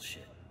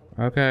bullshit.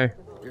 Okay.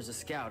 There's a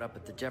scout up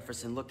at the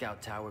Jefferson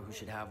Lookout Tower who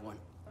should have one.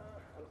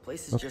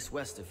 Place is just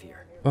west of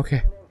here.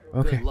 Okay.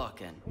 Okay. Good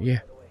luck and Yeah.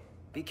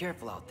 be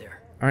careful out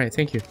there. All right.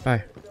 Thank you.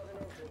 Bye.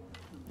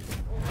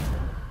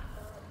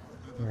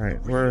 All right.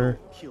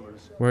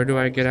 Where do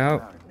I get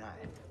out?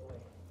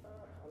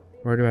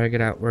 Where do I get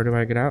out? Where do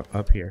I get out?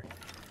 Up here.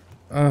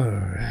 All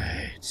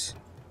right.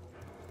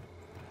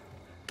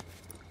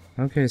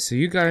 Okay. So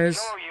you guys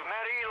So you've met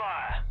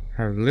Eli.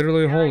 have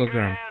literally a You're in good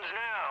hologram. hands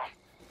now.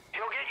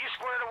 He'll get you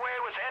squared away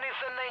with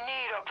anything they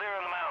need up there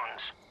in the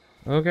mountains.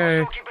 Okay.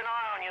 I'll still keep an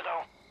eye on you,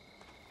 though.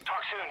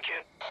 Talk soon,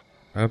 kid.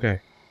 Okay.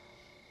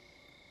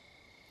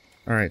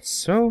 Alright,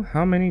 so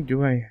how many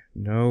do I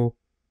know?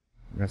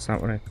 That's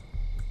not what I...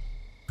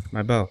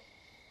 My bow.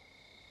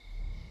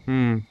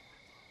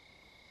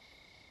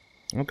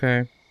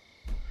 Okay.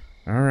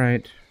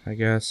 Alright, I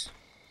guess.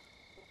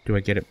 Do I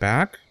get it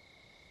back?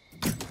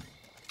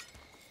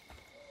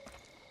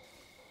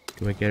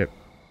 Do I get it?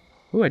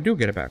 Ooh, I do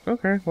get it back.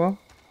 Okay, well,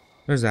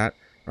 there's that.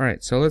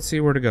 Alright, so let's see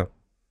where to go.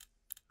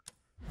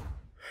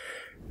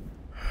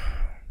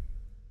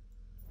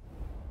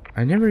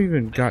 I never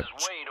even got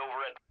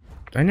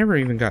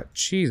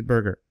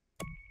Cheeseburger.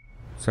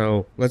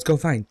 So let's go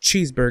find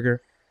Cheeseburger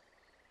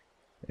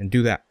and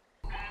do that.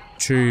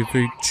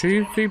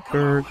 Cheesy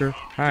burger.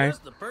 Hi.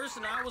 Just the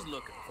person I was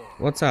looking for.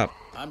 What's up?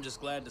 I'm just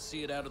glad to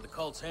see it out of the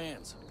cult's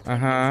hands.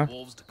 Uh-huh. Those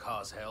wolves to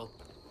cause hell.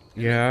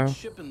 And Yeah. they've been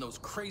shipping those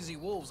crazy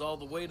wolves all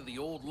the way to the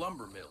old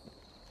lumber mill.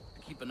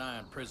 Keep an eye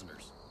on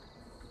prisoners.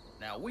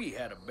 Now we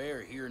had a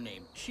bear here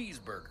named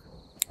Cheeseburger.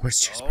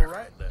 Where's All Cheeseburger?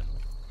 right then.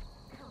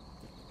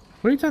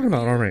 What are you talking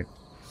about? Alright.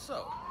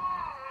 So,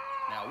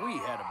 now we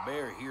had a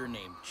bear here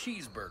named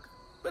Cheeseburger.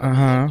 Bit of a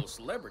Uh-huh. local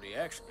celebrity,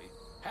 actually.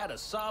 Had a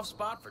soft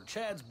spot for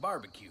Chad's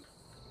barbecue.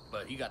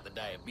 But he got the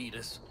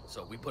diabetes,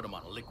 so we put him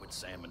on a liquid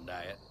salmon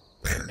diet.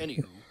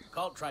 Anywho,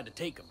 Colt tried to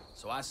take him,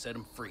 so I set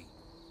him free.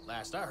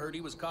 Last I heard,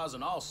 he was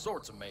causing all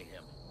sorts of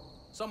mayhem.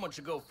 Someone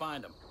should go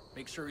find him,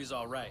 make sure he's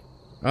all right.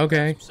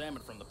 Okay. Some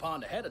salmon from the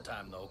pond ahead of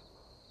time, though.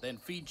 Then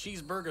feed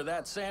Cheeseburger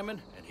that salmon,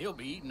 and he'll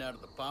be eating out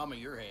of the palm of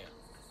your hand.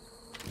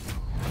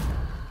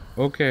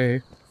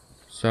 Okay.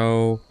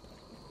 So,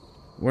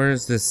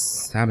 where's this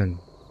salmon?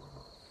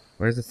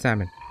 Where's the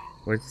salmon?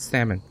 Where's the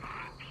salmon?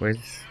 Where's...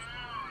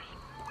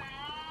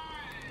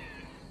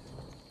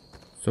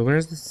 So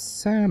where's the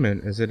salmon?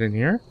 Is it in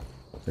here?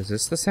 Is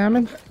this the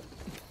salmon?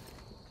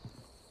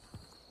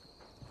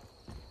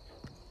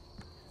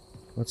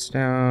 What's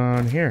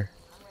down here?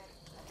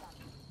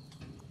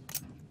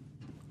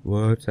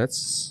 What? That's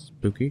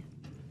spooky.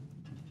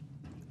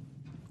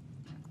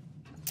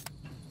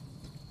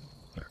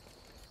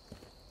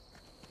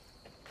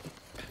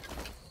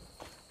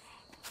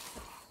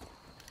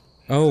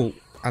 Oh,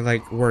 I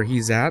like where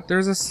he's at.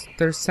 There's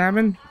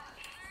salmon.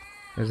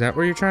 Is that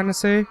what you're trying to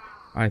say?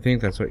 I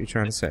think that's what you're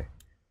trying to say.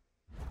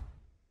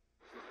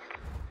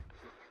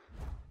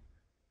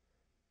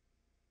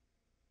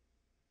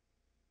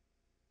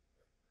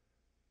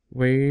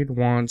 Wade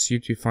wants you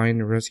to find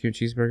and rescue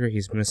Cheeseburger.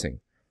 He's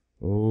missing.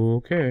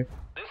 Okay.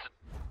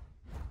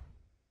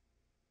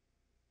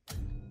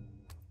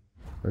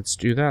 Let's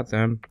do that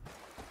then.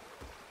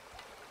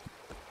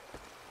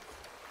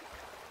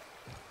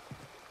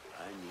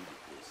 I needed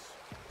this.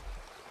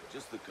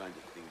 Just the kind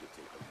of thing to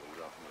take a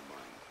load off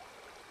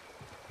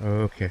my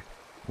mind. Okay.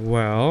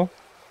 Well,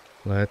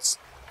 let's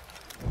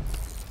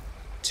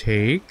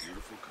take...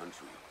 Beautiful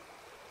country.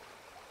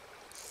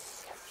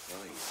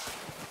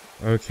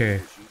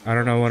 Okay. I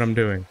don't know what I'm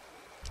doing.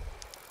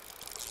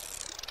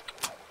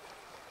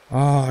 Oh,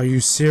 are you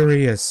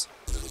serious?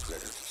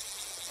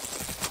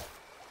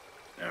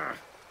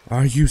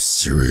 Are you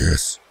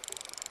serious?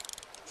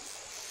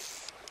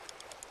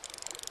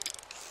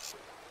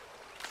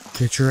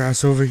 Get your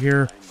ass over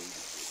here.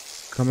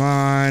 Come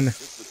on.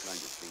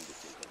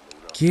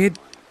 Get...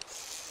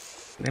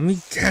 Let me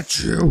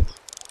get you.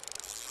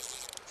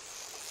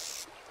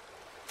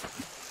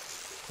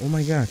 Oh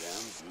my god.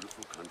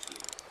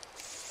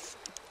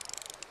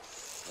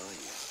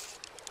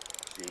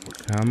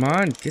 Come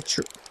on, get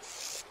your...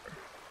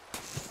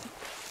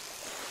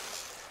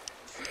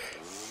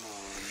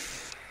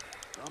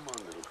 Come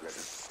on, little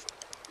critter.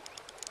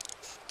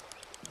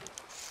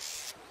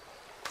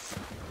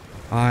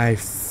 I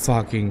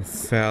fucking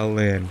fell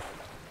in.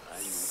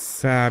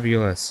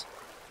 Fabulous.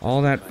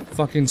 All that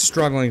fucking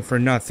struggling for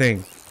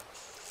nothing.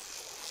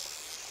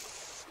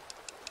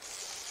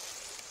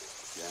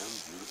 Damn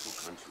beautiful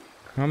country.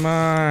 Come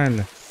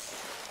on. Oh yeah.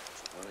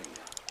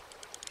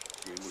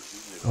 Seeing what you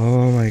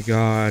Oh my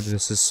god,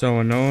 this is so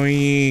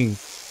annoying.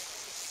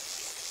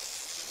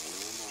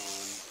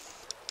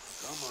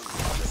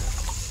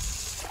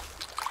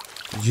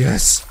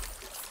 Yes!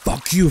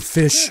 Fuck you,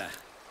 fish!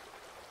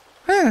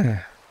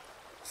 Ah.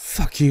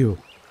 Fuck you.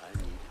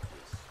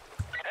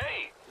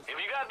 Hey, if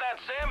you got that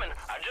salmon,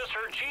 I just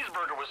heard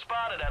Cheeseburger was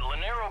spotted at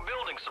Lanero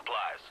Building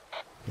Supplies.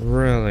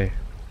 Really?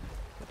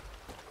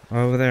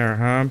 Over there,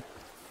 huh?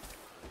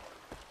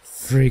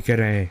 Freaking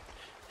A.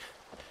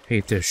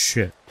 Hate this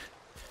shit.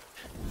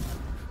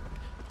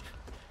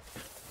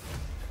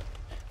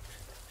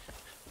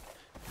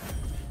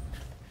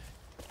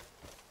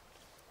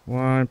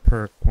 One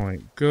perk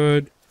point.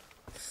 Good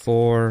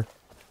for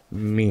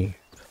me.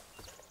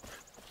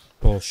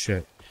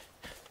 Bullshit.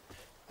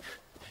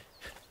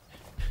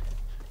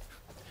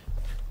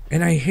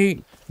 And I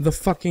hate the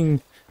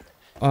fucking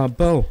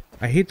bow.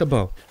 I hate the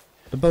bow.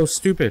 The bow's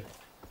stupid.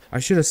 I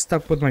should have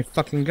stuck with my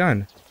fucking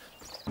gun.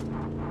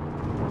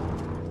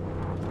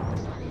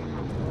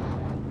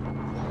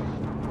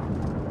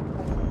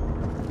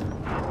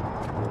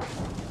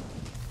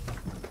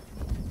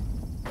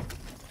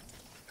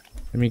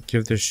 Let me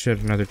give this shit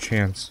another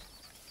chance.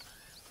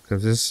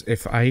 Cause this,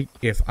 if I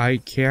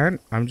can,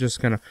 I'm just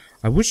gonna.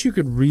 I wish you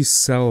could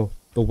resell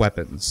the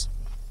weapons.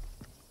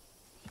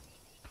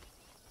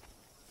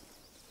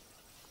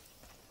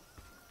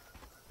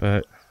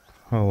 But,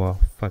 oh well,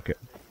 fuck it.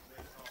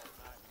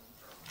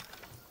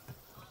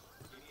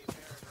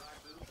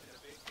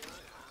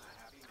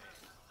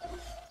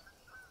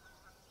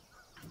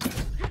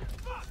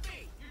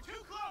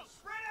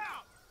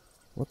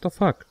 What the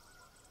fuck?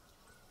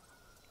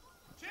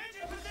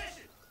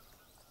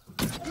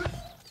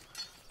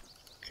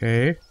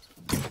 Okay.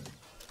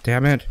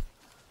 Damn it.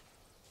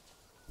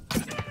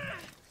 There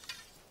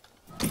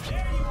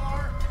you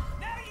are.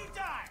 Now you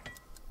die.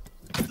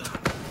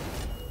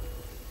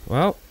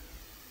 Well,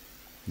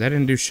 that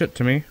didn't do shit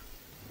to me.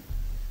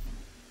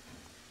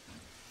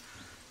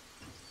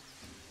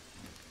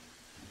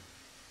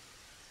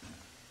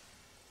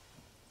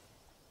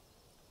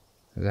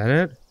 Is that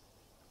it?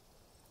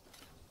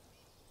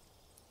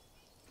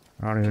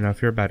 I don't even know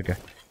if you're a bad guy.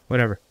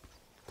 Whatever.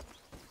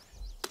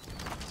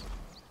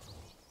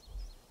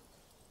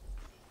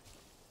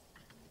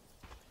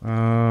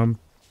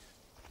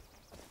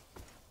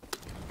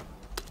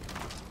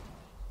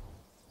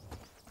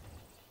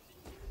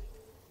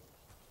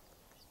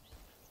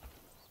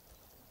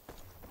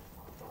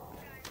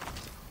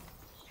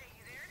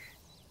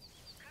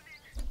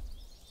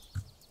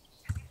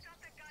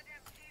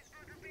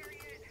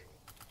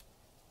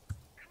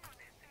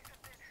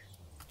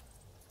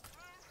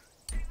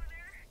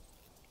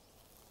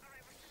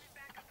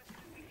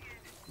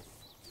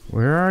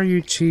 Where are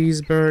you,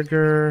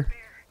 Cheeseburger?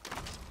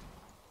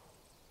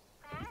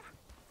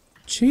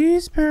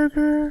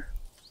 Cheeseburger?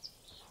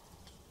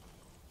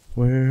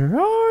 Where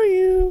are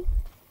you?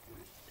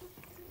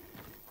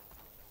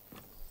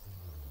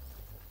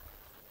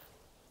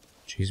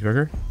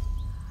 Cheeseburger?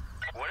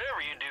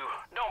 Whatever you do,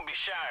 don't be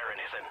shy or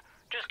anything.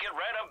 Just get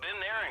right up in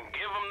there and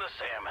give him the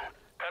salmon.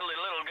 Cuddly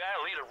little guy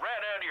will eat it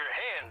right out of your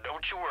hand,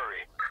 don't you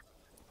worry.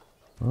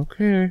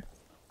 Okay.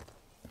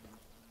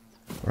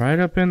 Right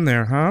up in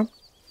there, huh?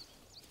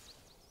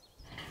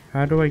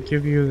 How do I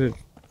give you the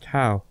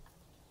towel?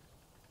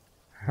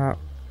 How?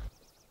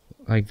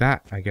 Like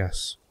that, I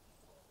guess.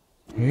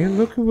 Hey,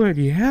 look at what,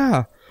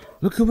 yeah!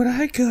 Look at what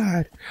I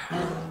got!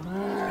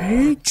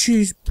 Hey,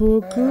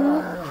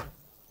 Cheeseburger!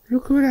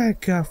 Look what I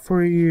got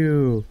for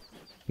you!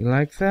 You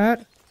like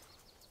that?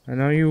 I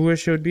know you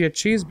wish it would be a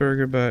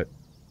cheeseburger, but...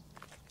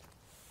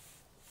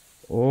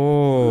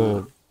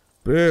 Oh,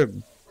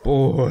 big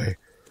boy!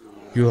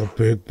 You're a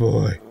big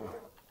boy.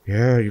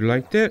 Yeah, you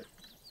liked it?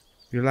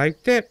 You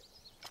liked it?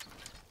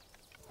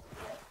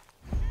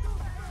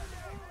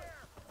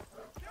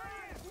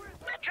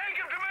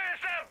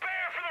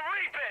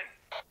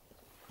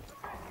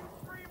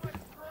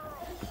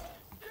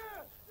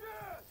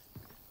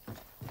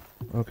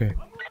 Okay.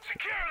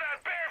 Secure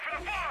that bear for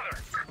the father.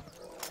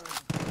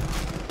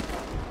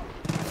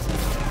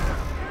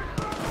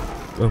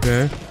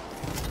 Okay.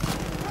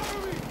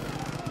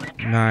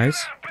 Nice.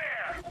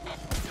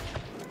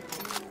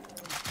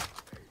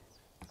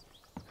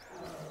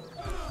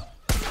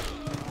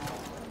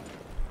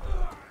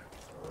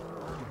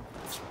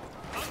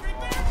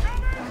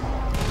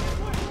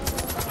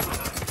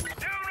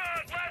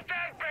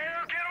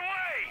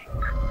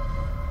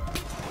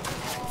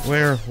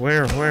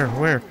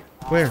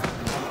 Where?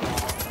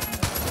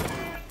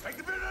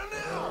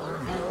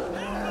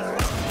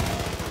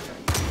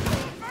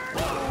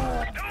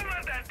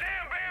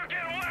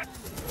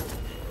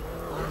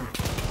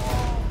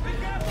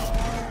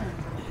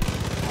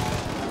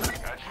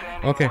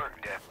 Okay.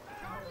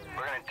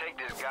 We're gonna take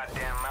this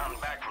goddamn mountain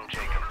back from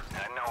Jacob.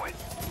 I know it.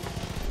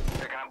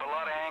 Picking up a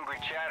lot of angry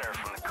chatter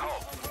from the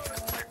cult.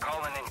 They're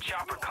calling in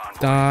chopper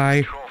convoys.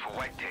 Die. Patrol for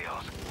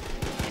whitetails.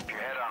 Keep your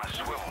head on a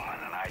swivel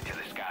and an eye to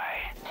the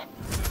sky.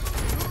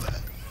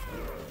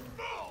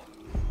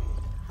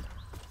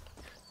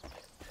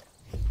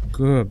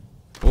 Good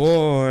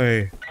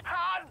boy.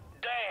 Hot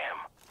damn!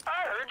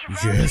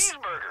 Yes.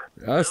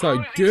 Yes,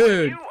 I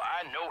did.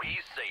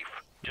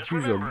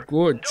 He's a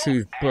good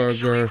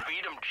cheeseburger.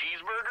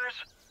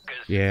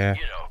 Yeah.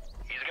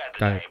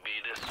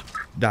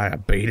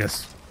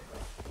 Diabetes.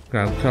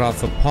 Gotta cut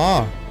off a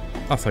paw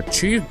off a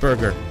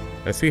cheeseburger.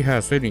 If he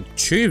has any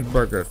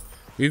cheeseburgers,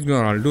 he's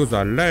gonna lose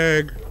a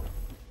leg.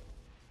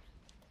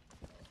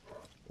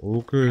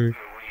 Okay. Always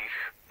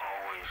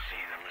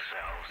see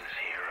themselves as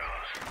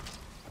heroes.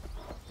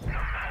 No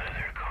matter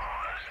their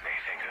cause, they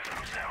think of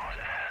themselves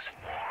as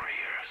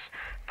warriors.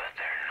 But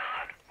they're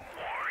not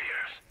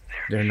warriors.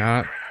 They're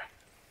not?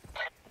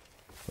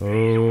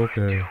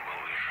 Okay. Are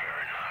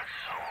not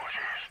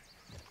soldiers.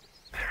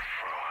 They're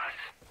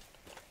frauds.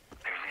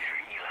 Their leader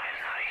Eli is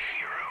not a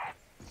hero.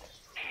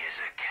 He is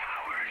a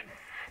coward.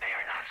 They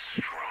are not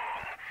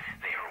strong.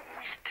 They are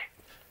weak.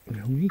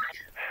 Weak?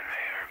 And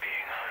they are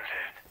being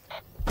hunted.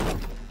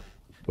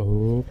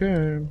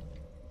 Okay.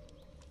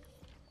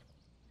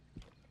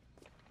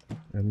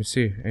 Let me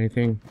see.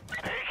 Anything?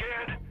 Hey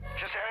kid,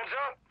 just a heads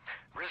up.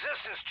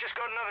 Resistance just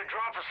got another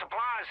drop of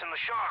supplies in the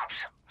shops.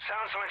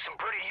 Sounds like some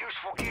pretty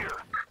useful gear.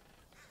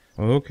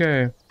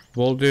 Okay.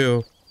 Will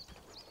do.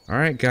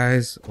 Alright,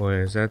 guys.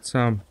 Wait, is that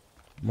some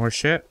more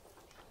shit?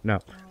 No.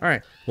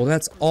 Alright. Well,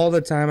 that's all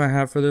the time I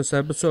have for this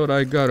episode.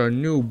 I got a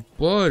new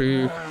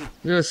buddy.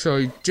 Yes,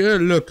 I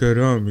did. Look at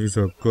him. He's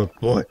a good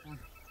boy.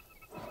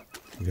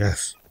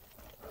 Yes.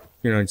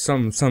 You know,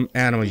 some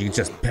animals you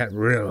just pet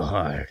real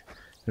hard.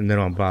 And they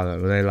don't bother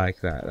them. They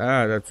like that.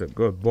 Ah, that's a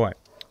good boy.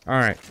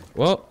 Alright.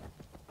 Well,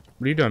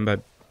 what are you doing,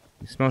 bud?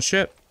 You smell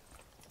shit?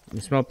 You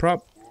smell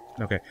prop?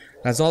 Okay.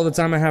 That's all the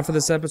time I have for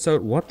this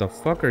episode. What the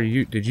fuck are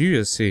you? Did you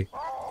just see?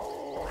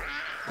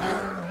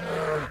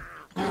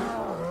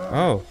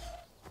 Oh.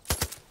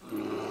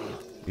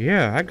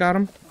 Yeah, I got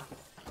him.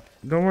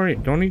 Don't worry.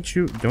 Don't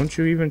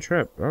you even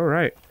trip.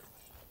 Alright.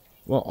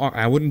 Well,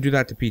 I wouldn't do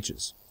that to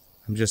Peaches.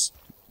 I'm just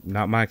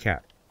not my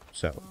cat.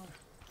 So.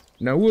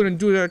 And I wouldn't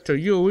do that to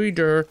you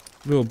either,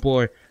 little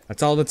boy.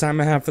 That's all the time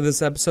I have for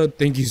this episode.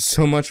 Thank you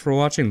so much for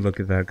watching. Look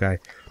at that guy.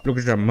 Look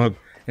at that mug.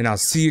 And I'll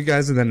see you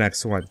guys in the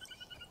next one.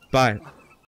 Bye.